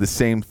want to do the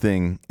same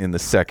thing in the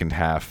second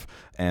half,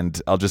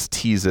 and I'll just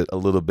tease it a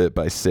little bit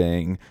by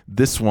saying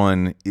this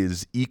one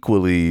is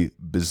equally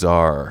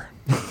bizarre.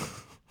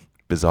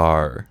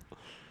 Bizarre.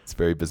 It's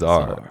very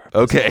bizarre.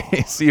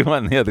 Okay, see you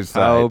on the other side.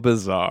 How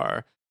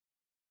bizarre.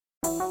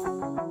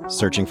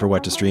 Searching for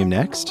what to stream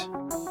next?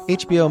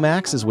 HBO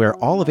Max is where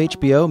all of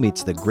HBO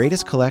meets the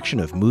greatest collection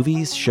of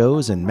movies,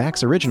 shows, and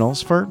Max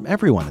originals for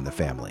everyone in the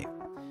family.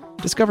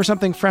 Discover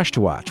something fresh to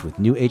watch with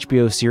new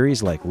HBO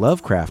series like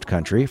Lovecraft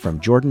Country from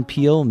Jordan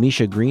Peele,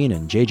 Misha Green,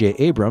 and J.J.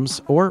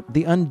 Abrams, or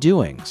The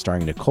Undoing,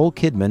 starring Nicole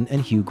Kidman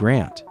and Hugh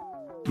Grant.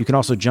 You can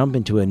also jump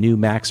into a new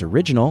Max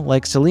original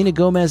like Selena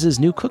Gomez's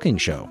new cooking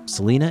show,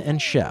 Selena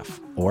and Chef,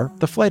 or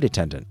The Flight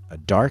Attendant, a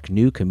dark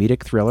new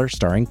comedic thriller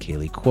starring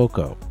Kaylee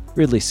Cuoco.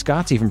 Ridley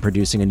Scott's even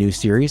producing a new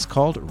series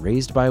called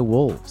Raised by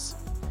Wolves.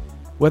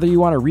 Whether you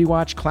want to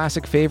rewatch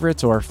classic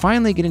favorites or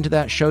finally get into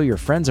that show your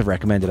friends have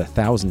recommended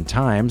 1,000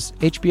 times,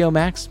 HBO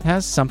Max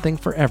has something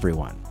for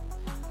everyone.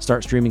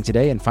 Start streaming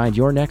today and find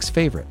your next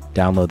favorite.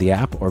 Download the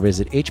app or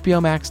visit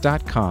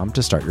hbomax.com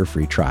to start your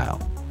free trial.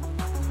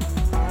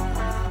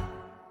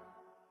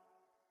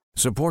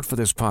 Support for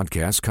this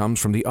podcast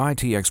comes from the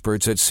IT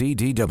experts at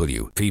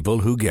CDW, people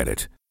who get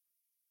it.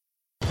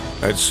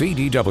 At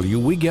CDW,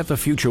 we get the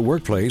future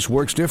workplace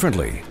works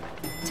differently.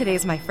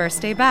 Today's my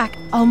first day back.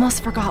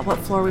 Almost forgot what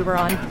floor we were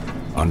on.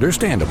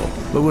 Understandable.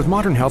 But with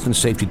modern health and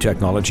safety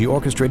technology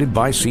orchestrated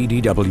by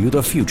CDW,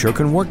 the future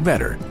can work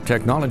better.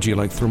 Technology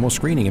like thermal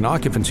screening and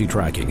occupancy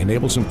tracking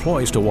enables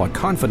employees to walk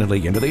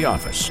confidently into the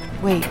office.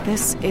 Wait,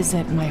 this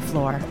isn't my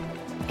floor.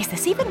 Is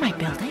this even my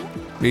building?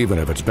 Even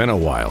if it's been a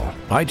while.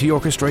 IT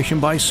orchestration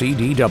by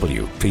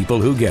CDW,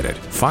 people who get it.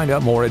 Find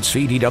out more at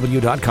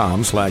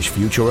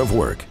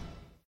cdw.com/futureofwork.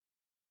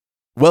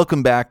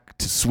 Welcome back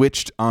to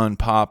Switched on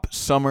Pop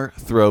Summer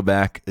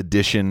Throwback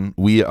Edition.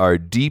 We are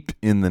deep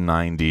in the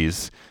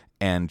 90s,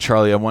 and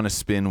Charlie, I want to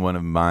spin one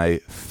of my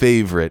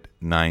favorite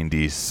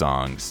 90s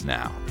songs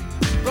now.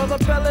 Brother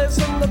Bellas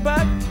in the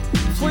back,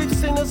 sweet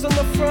singers in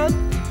the front,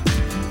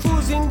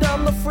 cruising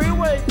down the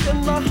freeway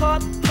in the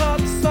hot, hot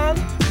sun.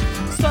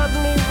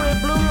 Suddenly red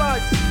blue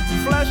lights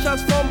flash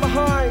us from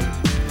behind.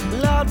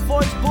 Loud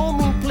voice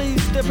booming,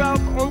 please step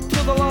out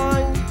onto the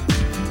line.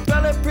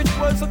 Ballet bridge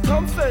words of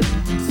comfort,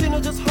 Cena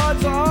just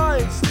hides her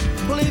eyes.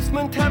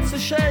 Policeman taps the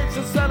shades,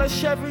 is that a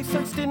Chevy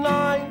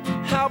 69?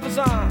 How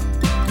bizarre.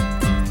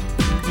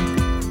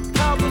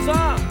 How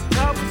bizarre,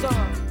 how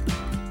bizarre.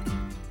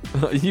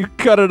 You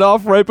cut it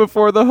off right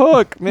before the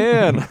hook,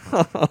 man.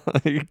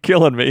 You're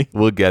killing me.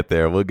 We'll get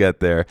there, we'll get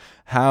there.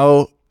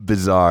 How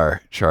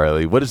bizarre,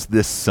 Charlie. What does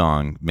this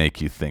song make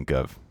you think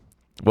of?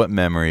 What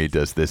memory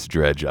does this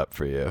dredge up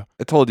for you?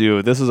 I told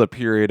you, this is a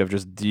period of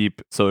just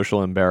deep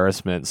social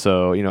embarrassment.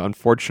 So,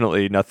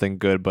 unfortunately, nothing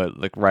good but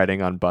like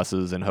riding on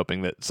buses and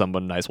hoping that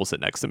someone nice will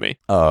sit next to me.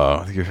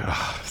 Oh, you're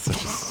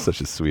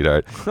such a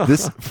sweetheart.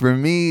 For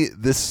me,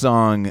 this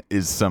song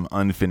is some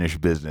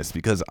unfinished business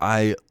because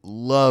I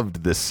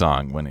loved this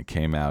song when it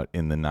came out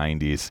in the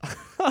 90s.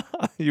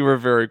 You were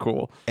very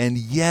cool. And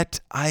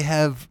yet, I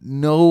have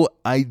no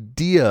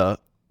idea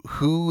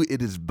who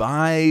it is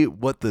by,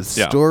 what the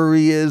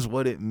story is,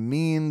 what it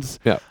means.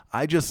 Yeah.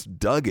 I just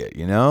dug it,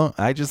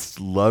 I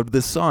just loved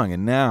this song.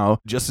 And now,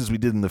 just as we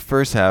did in the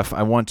first half,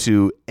 I want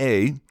to,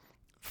 A,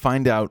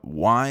 find out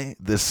why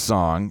this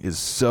song is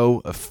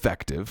so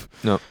effective,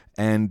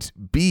 and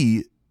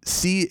B,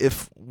 see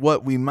if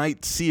what we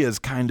might see as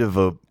kind of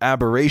a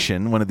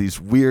aberration, one of these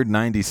weird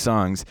 90s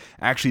songs,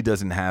 actually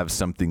doesn't have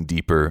something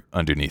deeper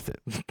underneath it.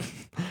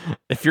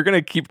 If you're going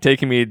to keep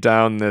taking me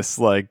down this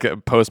like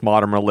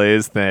postmodern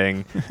malaise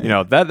thing,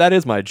 that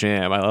is my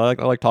jam. I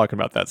like talking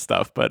about that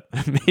stuff, but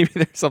maybe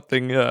there's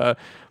something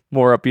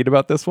more upbeat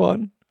about this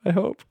one. I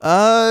hope.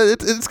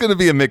 It's going to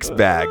be a mixed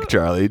bag,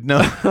 Charlie. No,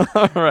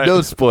 All right.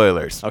 No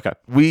spoilers. Okay.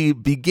 We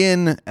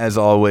begin, as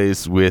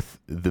always, with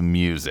the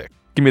music.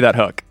 Give me that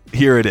hook.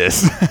 Here it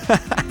is.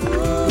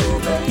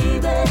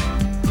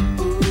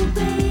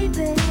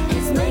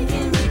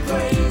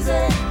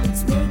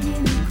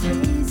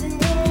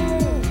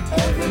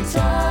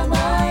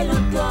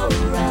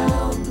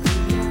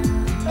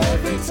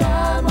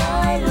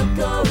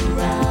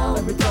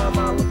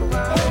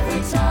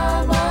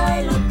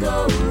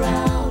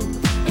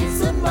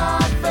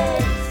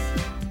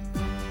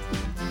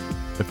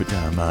 Every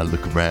time I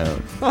look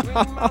around.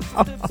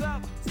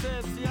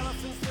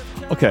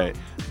 Okay,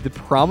 The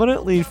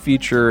prominently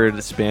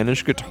featured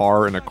Spanish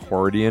guitar and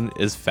accordion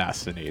is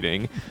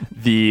fascinating.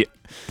 The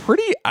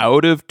pretty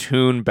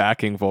out-of-tune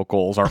backing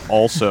vocals are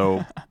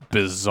also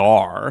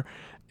bizarre.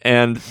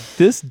 And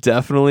this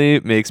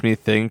definitely makes me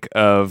think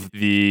of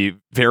the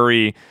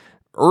very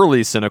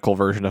early cynical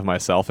version of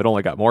myself. It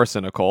only got more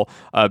cynical,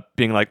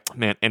 being like,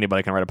 man,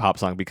 anybody can write a pop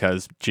song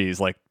because, geez,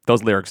 like,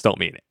 those lyrics don't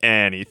mean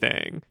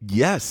anything.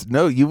 Yes.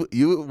 No, you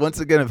once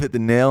again have hit the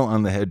nail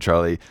on the head,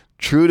 Charlie.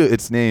 True to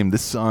its name,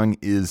 this song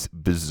is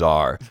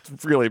bizarre.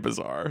 It's really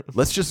bizarre.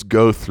 Let's just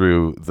go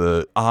through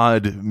the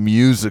odd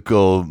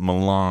musical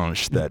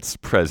melange that's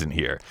present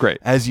here. Great.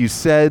 As you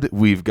said,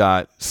 we've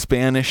got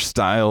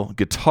Spanish-style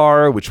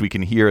guitar, which we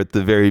can hear at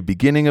the very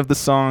beginning of the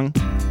song.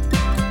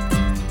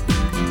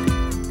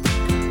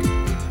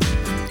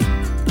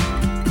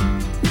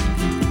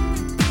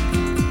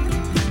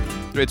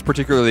 It's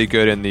particularly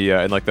good in the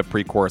in like the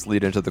pre-chorus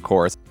lead into the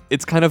chorus.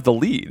 It's kind of the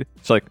lead.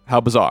 It's like,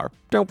 how bizarre.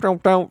 Don't. You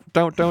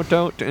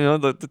know,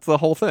 it's the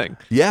whole thing.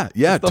 Yeah,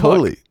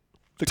 totally.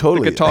 The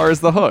guitar is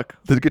the hook.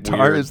 The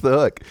guitar is the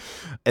hook.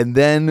 And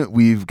then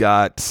we've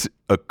got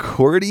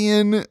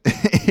accordion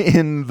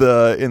in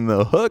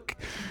the hook,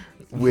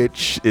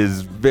 which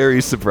is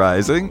very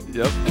surprising.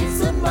 Yep.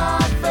 It's in my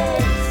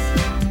face.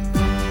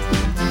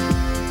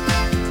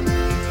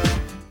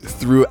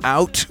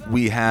 Throughout,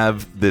 we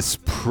have this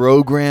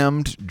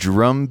programmed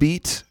drum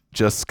beat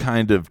just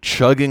kind of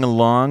chugging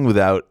along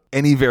without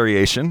any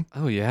variation.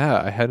 Oh,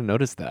 yeah. I hadn't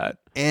noticed that.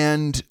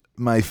 And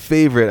my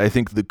favorite, I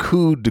think the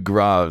coup de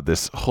grace of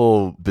this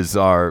whole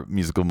bizarre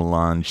musical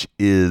melange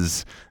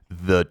is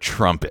the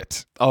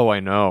trumpet. Oh, I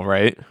know,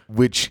 right?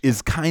 Which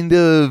is kind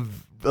of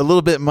a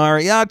little bit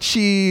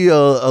mariachi,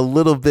 a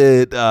little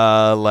bit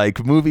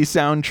like movie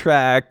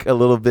soundtrack, a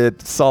little bit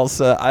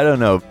salsa. I don't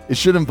know. It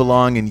shouldn't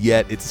belong, and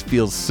yet it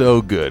feels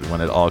so good when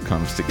it all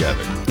comes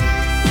together.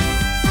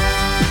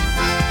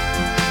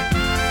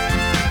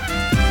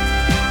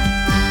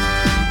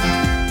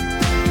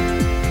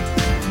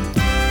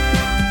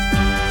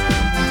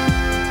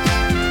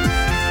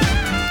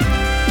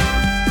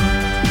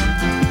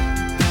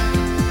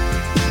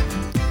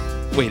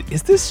 Wait,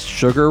 is this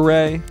Sugar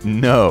Ray?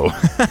 No.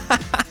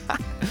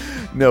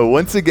 No,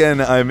 once again,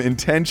 I'm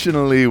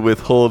intentionally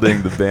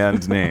withholding the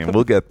band's name.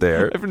 We'll get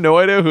there. I have no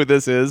idea who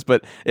this is,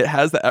 but it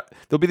has that.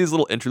 There'll be these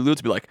little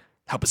interludes, be like,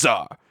 how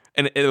bizarre.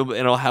 And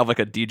it'll have like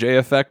a DJ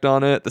effect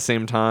on it at the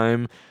same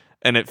time.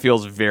 And it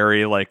feels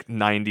very like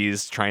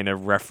 90s trying to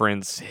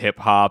reference hip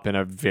hop in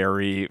a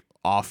very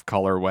off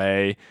color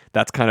way.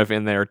 That's kind of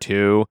in there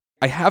too.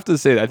 I have to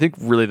say that I think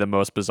really the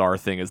most bizarre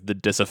thing is the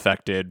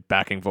disaffected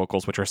backing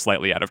vocals, which are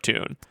slightly out of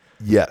tune.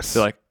 Yes.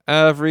 They're like,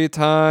 every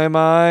time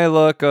I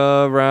look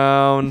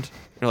around.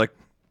 You're like,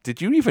 did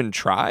you even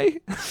try?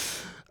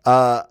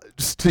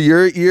 Just to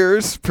your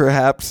ears,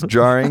 perhaps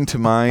jarring, to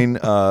mine,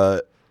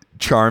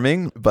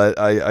 charming, but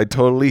I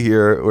totally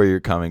hear where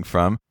you're coming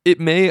from. It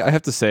may, I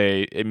have to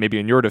say, it may be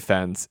in your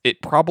defense,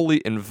 it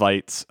probably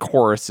invites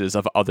choruses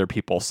of other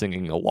people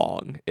singing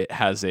along. It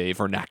has a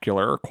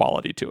vernacular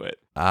quality to it.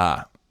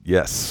 Ah,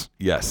 yes.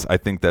 I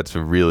think that's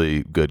a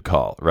really good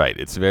call. Right.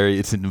 It's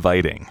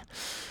inviting.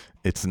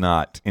 It's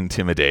not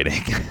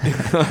intimidating.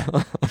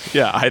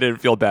 Yeah, I didn't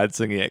feel bad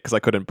singing it because I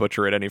couldn't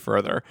butcher it any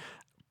further.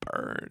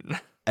 Burn.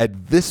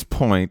 At this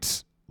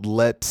point,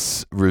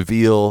 let's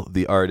reveal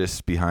the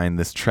artist behind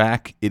this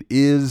track. It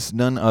is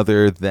none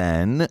other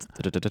than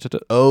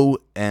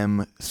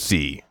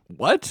OMC.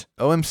 What?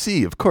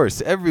 OMC, of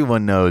course.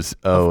 Everyone knows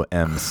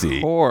OMC.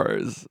 Of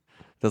course.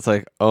 That's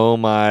like, oh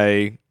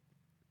my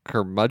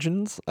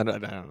curmudgeons? I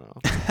don't know.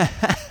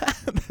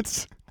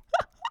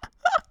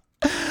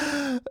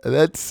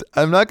 That's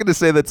I'm not going to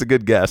say that's a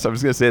good guess. I'm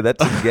just going to say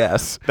that's a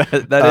guess. that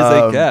is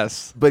a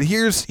guess. But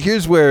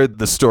here's where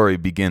the story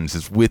begins,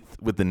 is with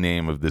the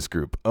name of this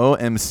group.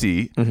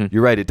 OMC. Mm-hmm.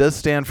 You're right. It does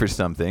stand for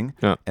something.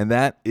 Yeah. And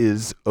that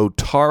is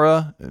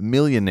Otara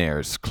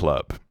Millionaires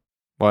Club.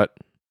 What?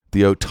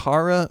 The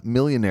Otara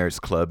Millionaires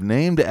Club,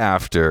 named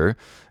after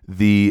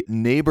the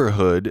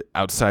neighborhood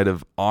outside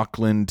of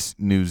Auckland,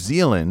 New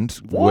Zealand,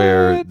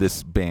 where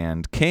this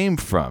band came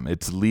from.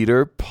 Its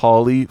leader,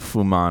 Pauli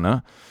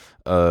Fumana,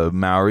 a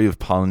Maori of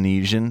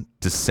Polynesian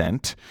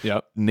descent,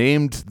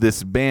 named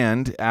this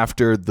band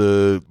after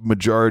the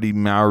majority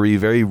Maori,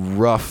 very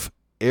rough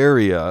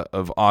area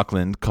of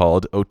Auckland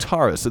called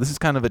Otara. So this is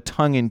kind of a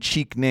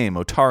tongue-in-cheek name,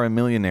 Otara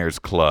Millionaires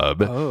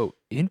Club. Oh,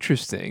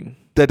 interesting.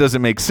 That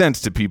doesn't make sense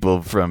to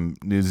people from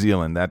New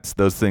Zealand.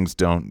 Those things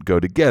don't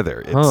go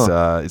together.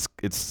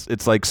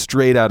 It's like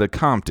straight out of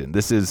Compton.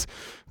 This is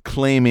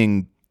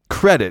claiming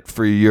credit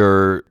for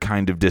your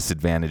kind of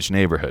disadvantaged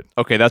neighborhood.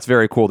 Okay, that's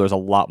very cool. There's a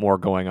lot more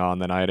going on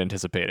than I had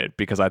anticipated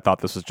because I thought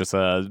this was just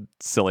a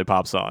silly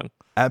pop song.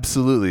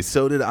 Absolutely.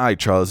 So did I,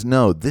 Charles.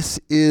 No, this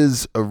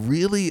is a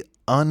really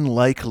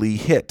unlikely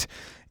hit.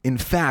 In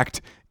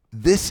fact,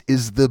 this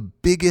is the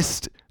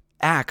biggest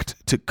act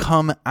to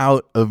come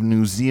out of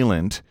New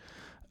Zealand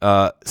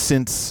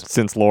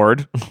since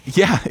Lord.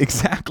 Yeah,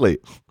 exactly.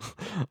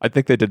 I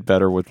think they did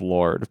better with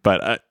Lord,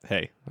 but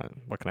hey,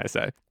 What can I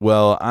say?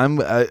 Well, I'm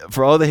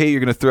for all the hate you're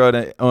going to throw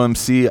at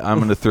OMC, I'm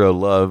going to throw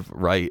love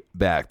right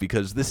back,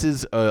 because this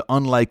is an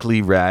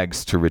unlikely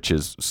rags to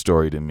riches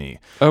story to me.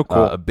 Oh,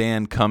 cool. A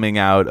band coming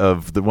out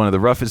of one of the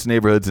roughest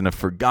neighborhoods in a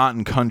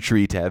forgotten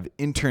country to have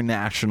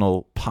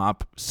international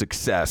pop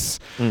success.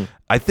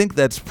 I think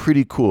that's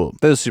pretty cool.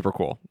 That is super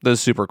cool.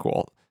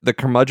 The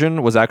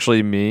curmudgeon was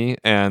actually me,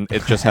 and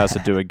it just has to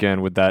do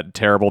again with that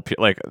terrible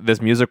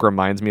this music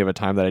reminds me of a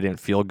time that I didn't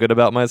feel good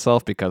about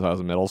myself because I was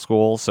in middle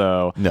school.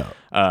 So no,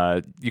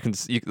 you can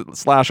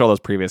slash all those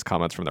previous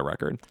comments from the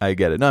record. I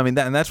get it. No, I mean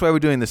and that's why we're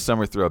doing this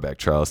summer throwback,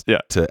 Charles. Yeah,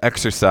 to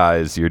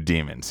exercise your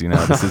demons.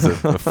 This is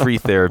a free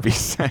therapy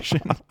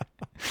session.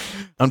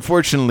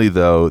 Unfortunately,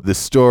 though, the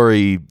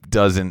story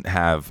doesn't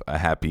have a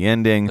happy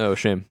ending. Oh,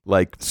 shame.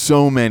 Like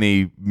so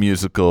many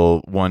musical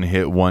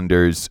one-hit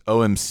wonders,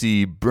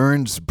 OMC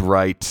burns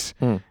bright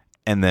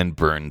and then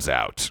burns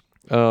out.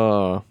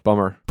 Oh,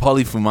 bummer.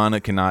 Pauly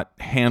Fumana cannot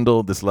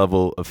handle this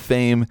level of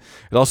fame.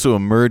 It also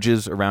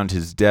emerges around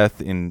his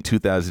death in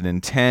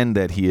 2010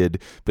 that he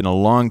had been a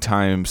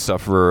long-time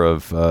sufferer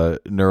of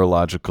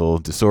neurological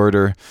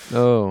disorder.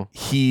 Oh.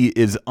 He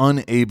is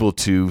unable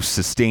to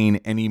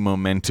sustain any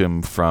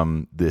momentum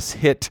from this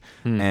hit,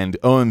 and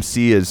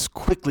OMC, as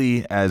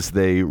quickly as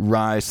they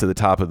rise to the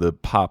top of the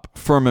pop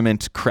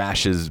firmament,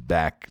 crashes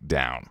back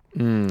down.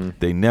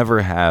 They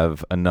never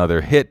have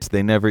another hit.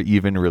 They never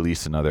even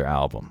release another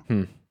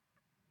album.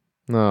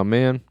 Oh,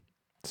 man.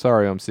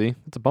 Sorry, OMC.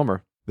 It's a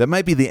bummer. That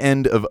might be the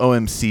end of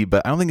OMC,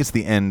 but I don't think it's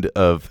the end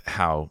of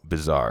How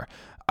Bizarre.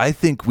 I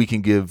think we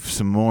can give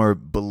some more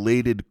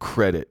belated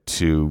credit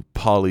to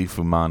Pauly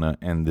Fumana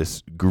and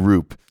this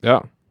group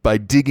by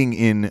digging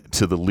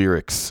into the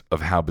lyrics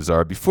of How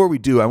Bizarre. Before we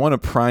do, I want to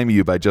prime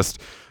you by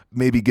just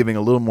maybe giving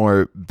a little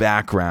more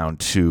background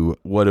to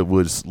what it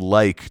was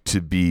like to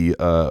be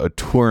a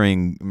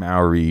touring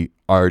Maori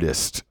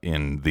artist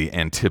in the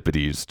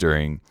Antipodes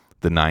during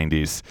the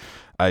 90s.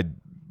 I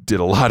did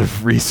a lot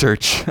of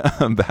research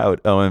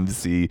about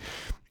OMC,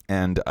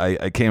 and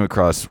I came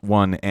across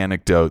one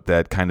anecdote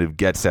that kind of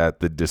gets at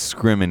the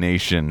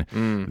discrimination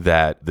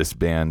that this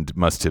band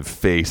must have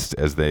faced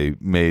as they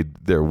made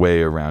their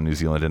way around New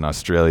Zealand and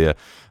Australia.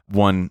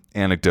 One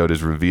anecdote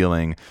is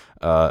revealing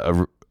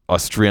a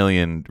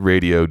Australian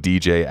radio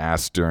DJ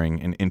asked during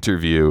an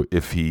interview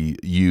if he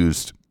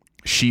used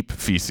sheep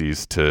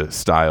feces to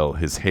style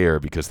his hair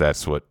because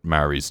that's what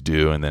Maoris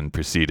do, and then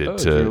proceeded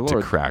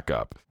to crack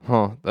up.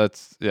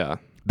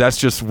 That's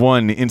just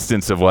one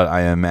instance of what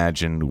I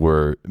imagined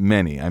were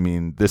many. I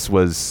mean, this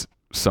was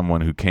someone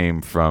who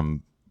came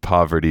from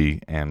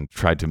poverty and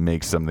tried to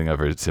make something of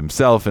it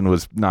himself and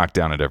was knocked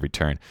down at every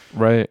turn.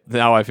 Right.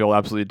 Now I feel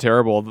absolutely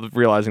terrible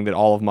realizing that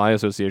all of my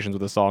associations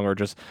with the song are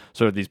just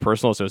sort of these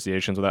personal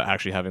associations without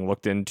actually having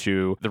looked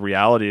into the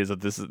realities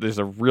of this. There's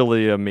a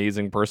really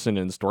amazing person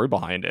and story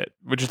behind it,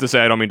 which is to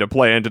say I don't mean to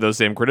play into those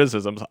same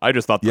criticisms. I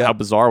just thought How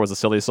Bizarre was a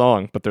silly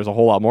song, but there's a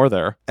whole lot more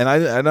there. And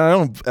I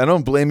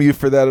don't blame you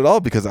for that at all,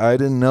 because I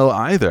didn't know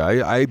either.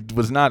 I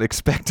was not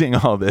expecting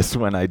all this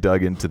when I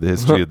dug into the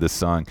history of this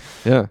song.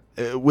 Yeah.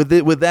 With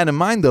that in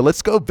mind, though,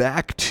 let's go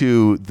back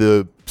to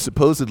the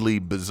supposedly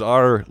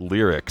bizarre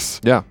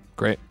lyrics. Yeah,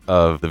 great.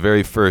 Of the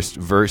very first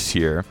verse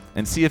here,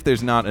 and see if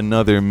there's not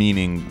another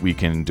meaning we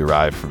can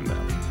derive from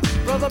them.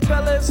 Brother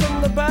Bellas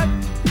in the back,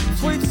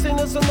 sweet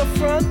singers in the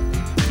front,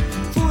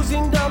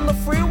 cruising down the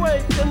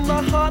freeway in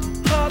the hot,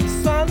 hot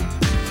sun.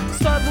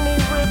 Suddenly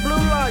red blue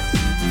lights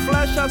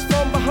flash us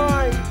from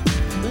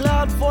behind.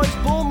 Loud voice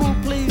booming,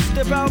 please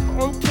step out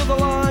onto the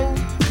line.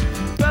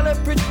 Ballet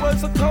bridge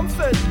words of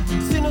comfort,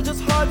 Cena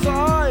just hides her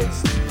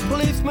eyes.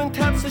 Policeman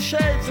taps the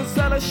shades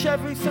inside a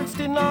Chevy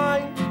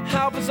 69.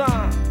 How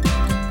bizarre.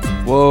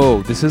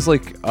 Whoa, this is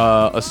like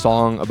a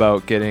song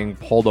about getting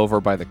pulled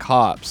over by the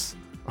cops.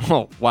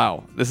 Oh,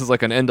 wow. This is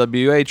like an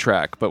NWA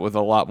track, but with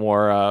a lot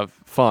more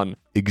fun.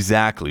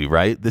 Exactly,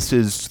 right? This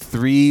is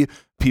three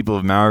people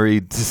of Maori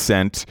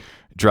descent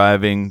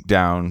driving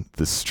down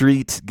the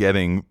street,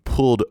 getting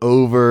pulled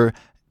over,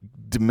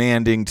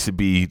 demanding to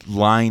be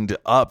lined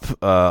up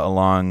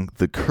along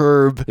the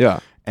curb. Yeah.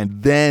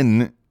 And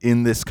then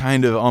in this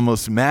kind of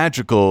almost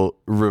magical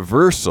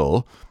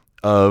reversal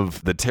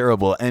of the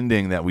terrible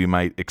ending that we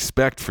might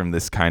expect from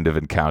this kind of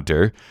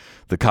encounter,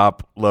 the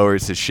cop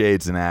lowers his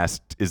shades and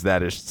asks, "Is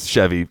that a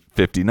Chevy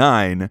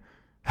 59?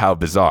 How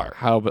bizarre."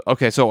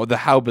 Okay, so the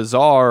how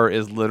bizarre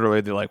is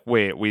literally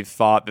wait, we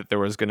thought that there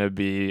was going to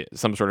be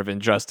some sort of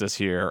injustice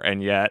here,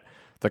 and yet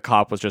the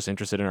cop was just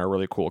interested in a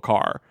really cool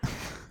car.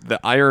 The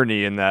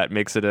irony in that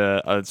makes it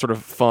a sort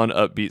of fun,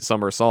 upbeat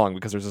summer song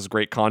because there's this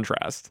great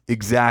contrast.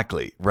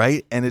 Exactly,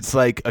 right? And it's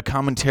like a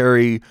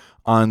commentary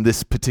on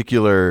this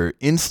particular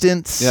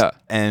instance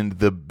and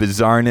the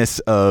bizarreness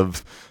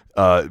of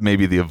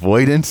maybe the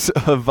avoidance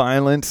of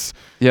violence.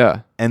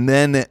 Yeah. And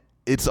then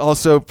it's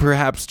also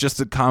perhaps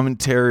just a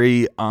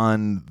commentary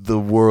on the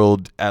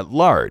world at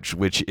large,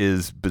 which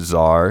is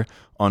bizarre,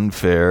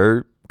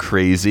 unfair,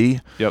 crazy.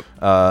 Yep.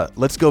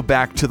 Let's go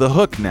back to the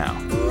hook now.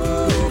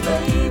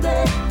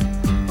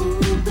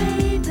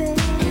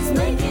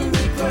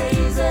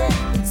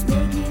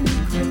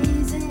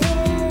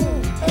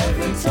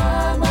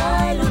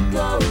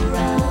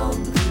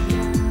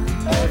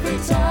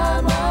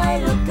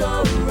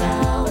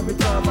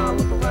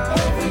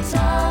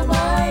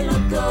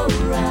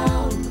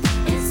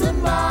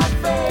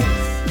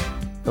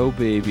 Oh,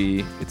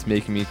 baby, it's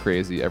making me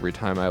crazy every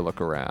time I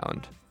look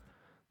around.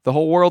 The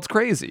whole world's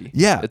crazy.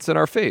 Yeah. It's in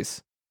our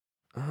face.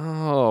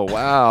 Oh,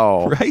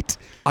 wow. Right?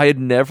 I had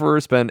never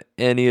spent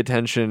any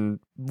attention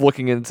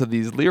looking into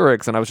these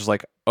lyrics, and I was just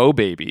like, oh,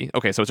 baby.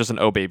 Okay, so it's just an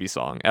oh, baby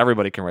song.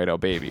 Everybody can write oh,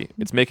 baby.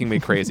 It's making me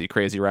crazy.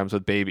 Crazy rhymes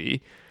with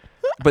baby.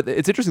 But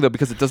it's interesting, though,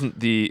 because it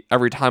doesn't,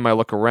 every time I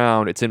look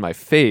around, it's in my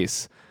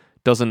face,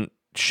 doesn't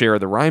share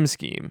the rhyme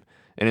scheme,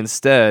 and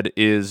instead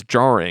is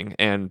jarring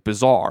and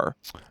bizarre.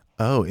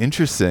 Oh,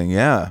 interesting.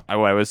 Yeah. I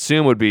would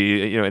assume would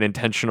be, an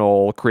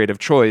intentional creative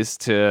choice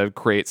to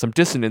create some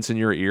dissonance in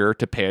your ear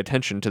to pay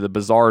attention to the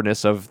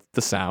bizarreness of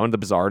the sound, the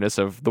bizarreness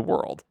of the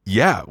world.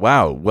 Yeah.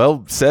 Wow.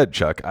 Well said,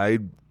 Chuck. I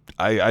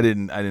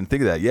didn't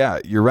think of that. Yeah,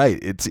 you're right.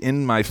 It's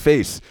in my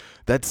face.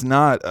 That's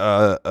not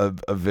a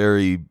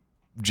very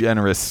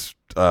generous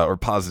or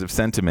positive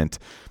sentiment.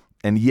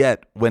 And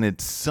yet, when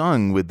it's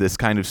sung with this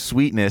kind of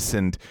sweetness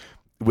and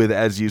with,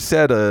 as you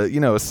said,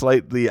 a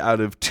slightly out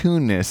of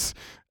tuneness,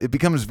 it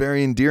becomes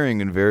very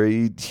endearing and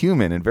very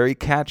human and very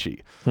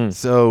catchy.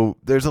 So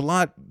there's a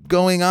lot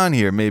going on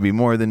here, maybe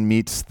more than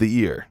meets the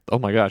ear. Oh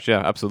my gosh, yeah,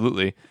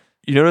 absolutely.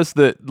 You notice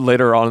that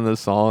later on in the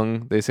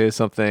song, they say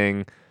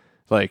something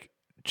like,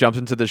 jumped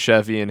into the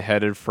Chevy and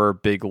headed for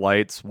big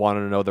lights,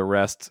 wanted to know the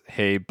rest,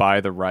 hey, buy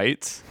the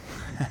rights.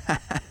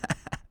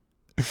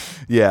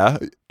 Yeah.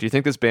 Do you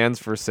think this band's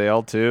for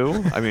sale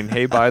too? I mean,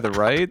 hey, buy the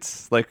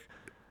rights?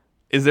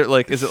 Is it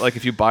like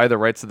if you buy the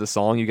rights to the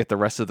song, you get the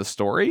rest of the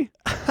story?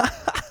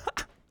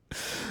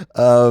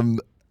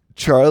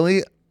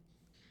 Charlie,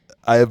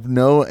 I have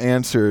no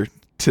answer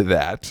to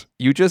that.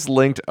 You just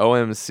linked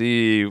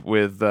OMC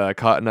with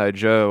Cotton Eye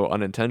Joe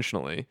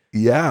unintentionally.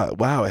 Yeah.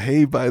 Wow.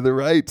 Hey, buy the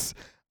rights.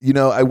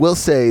 I will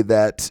say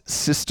that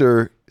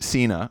Sister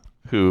Cena,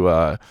 who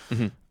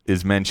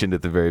is mentioned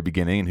at the very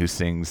beginning and who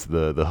sings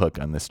the hook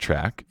on this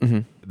track,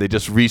 they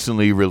just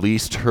recently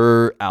released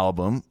her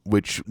album,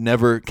 which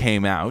never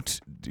came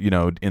out,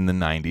 in the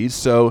 90s.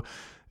 So,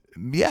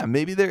 yeah,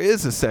 maybe there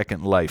is a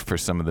second life for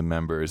some of the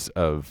members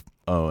of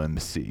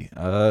OMC.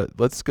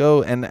 Let's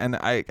go. And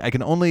I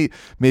can only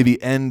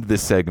maybe end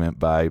this segment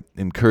by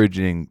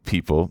encouraging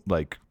people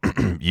like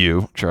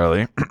you,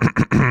 Charlie,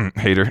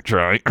 hater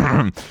Charlie,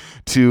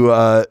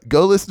 to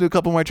go listen to a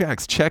couple more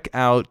tracks. Check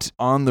out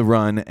On the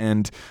Run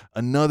and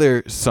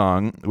another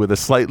song with a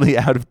slightly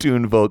out of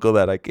tune vocal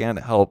that I can't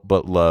help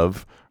but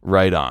love,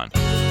 Right On.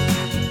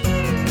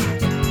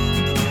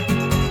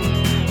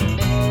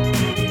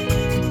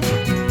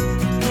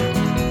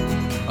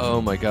 Oh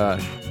my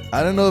gosh.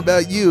 I don't know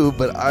about you,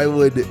 but I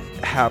would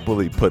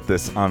happily put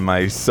this on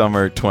my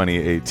summer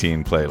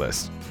 2018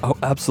 playlist. Oh,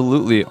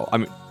 absolutely. I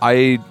mean,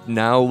 I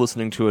now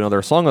listening to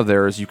another song of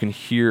theirs, you can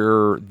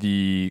hear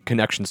the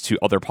connections to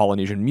other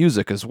Polynesian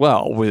music as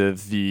well,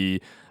 with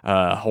the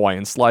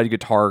Hawaiian slide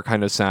guitar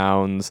kind of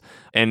sounds,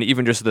 and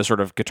even just the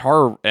sort of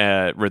guitar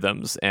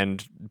rhythms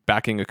and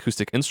backing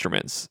acoustic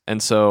instruments.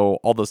 And so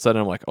all of a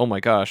sudden I'm like, oh my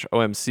gosh,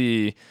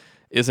 OMC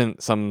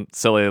isn't some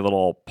silly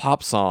little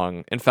pop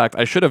song. In fact,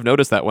 I should have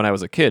noticed that when I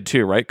was a kid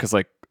too, right? Because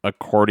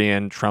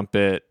accordion,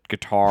 trumpet,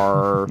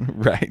 guitar.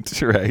 Right.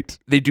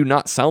 They do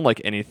not sound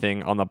like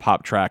anything on the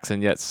pop tracks,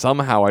 and yet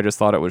somehow I just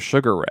thought it was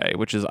Sugar Ray,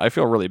 which is I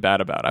feel really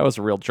bad about. I was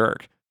a real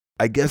jerk.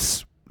 I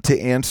guess to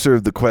answer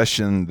the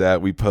question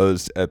that we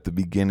posed at the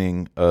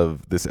beginning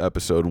of this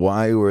episode,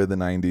 why were the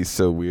 90s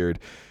so weird?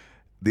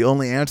 The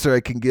only answer I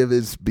can give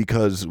is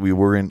because we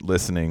weren't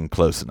listening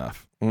close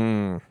enough.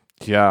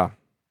 Yeah.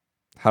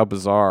 How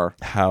bizarre.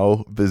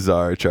 How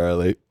bizarre,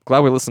 Charlie. Glad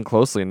we listened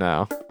closely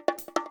now.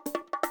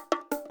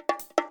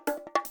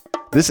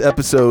 This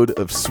episode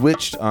of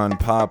Switched on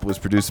Pop was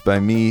produced by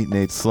me,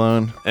 Nate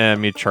Sloan.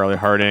 And me, Charlie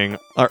Harding.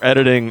 Our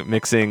editing,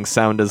 mixing,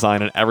 sound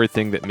design, and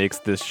everything that makes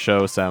this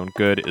show sound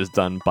good is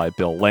done by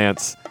Bill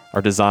Lance.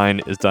 Our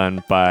design is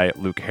done by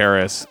Luke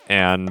Harris,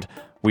 and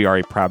we are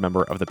a proud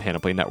member of the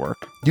Panoply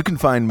Network. You can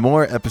find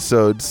more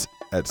episodes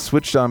at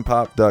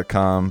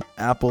switchedonpop.com,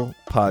 Apple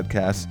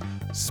Podcasts,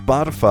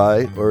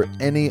 Spotify, or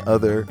any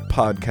other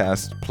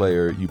podcast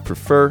player you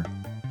prefer.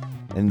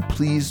 And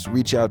please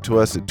reach out to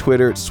us at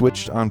Twitter at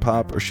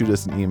switchedonpop or shoot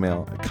us an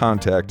email at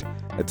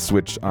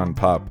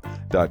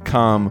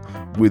contact@switchedonpop.com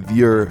with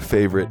your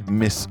favorite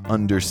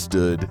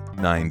misunderstood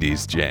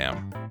 90s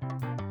jam.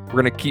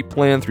 We're going to keep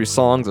playing through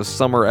songs of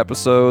summer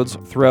episodes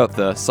throughout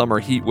the summer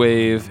heat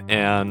wave,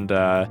 and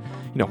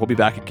we'll be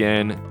back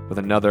again with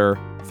another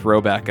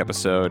throwback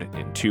episode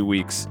in 2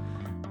 weeks.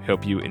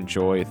 Hope you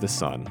enjoy the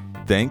sun.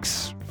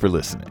 Thanks for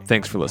listening.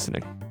 Thanks for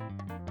listening.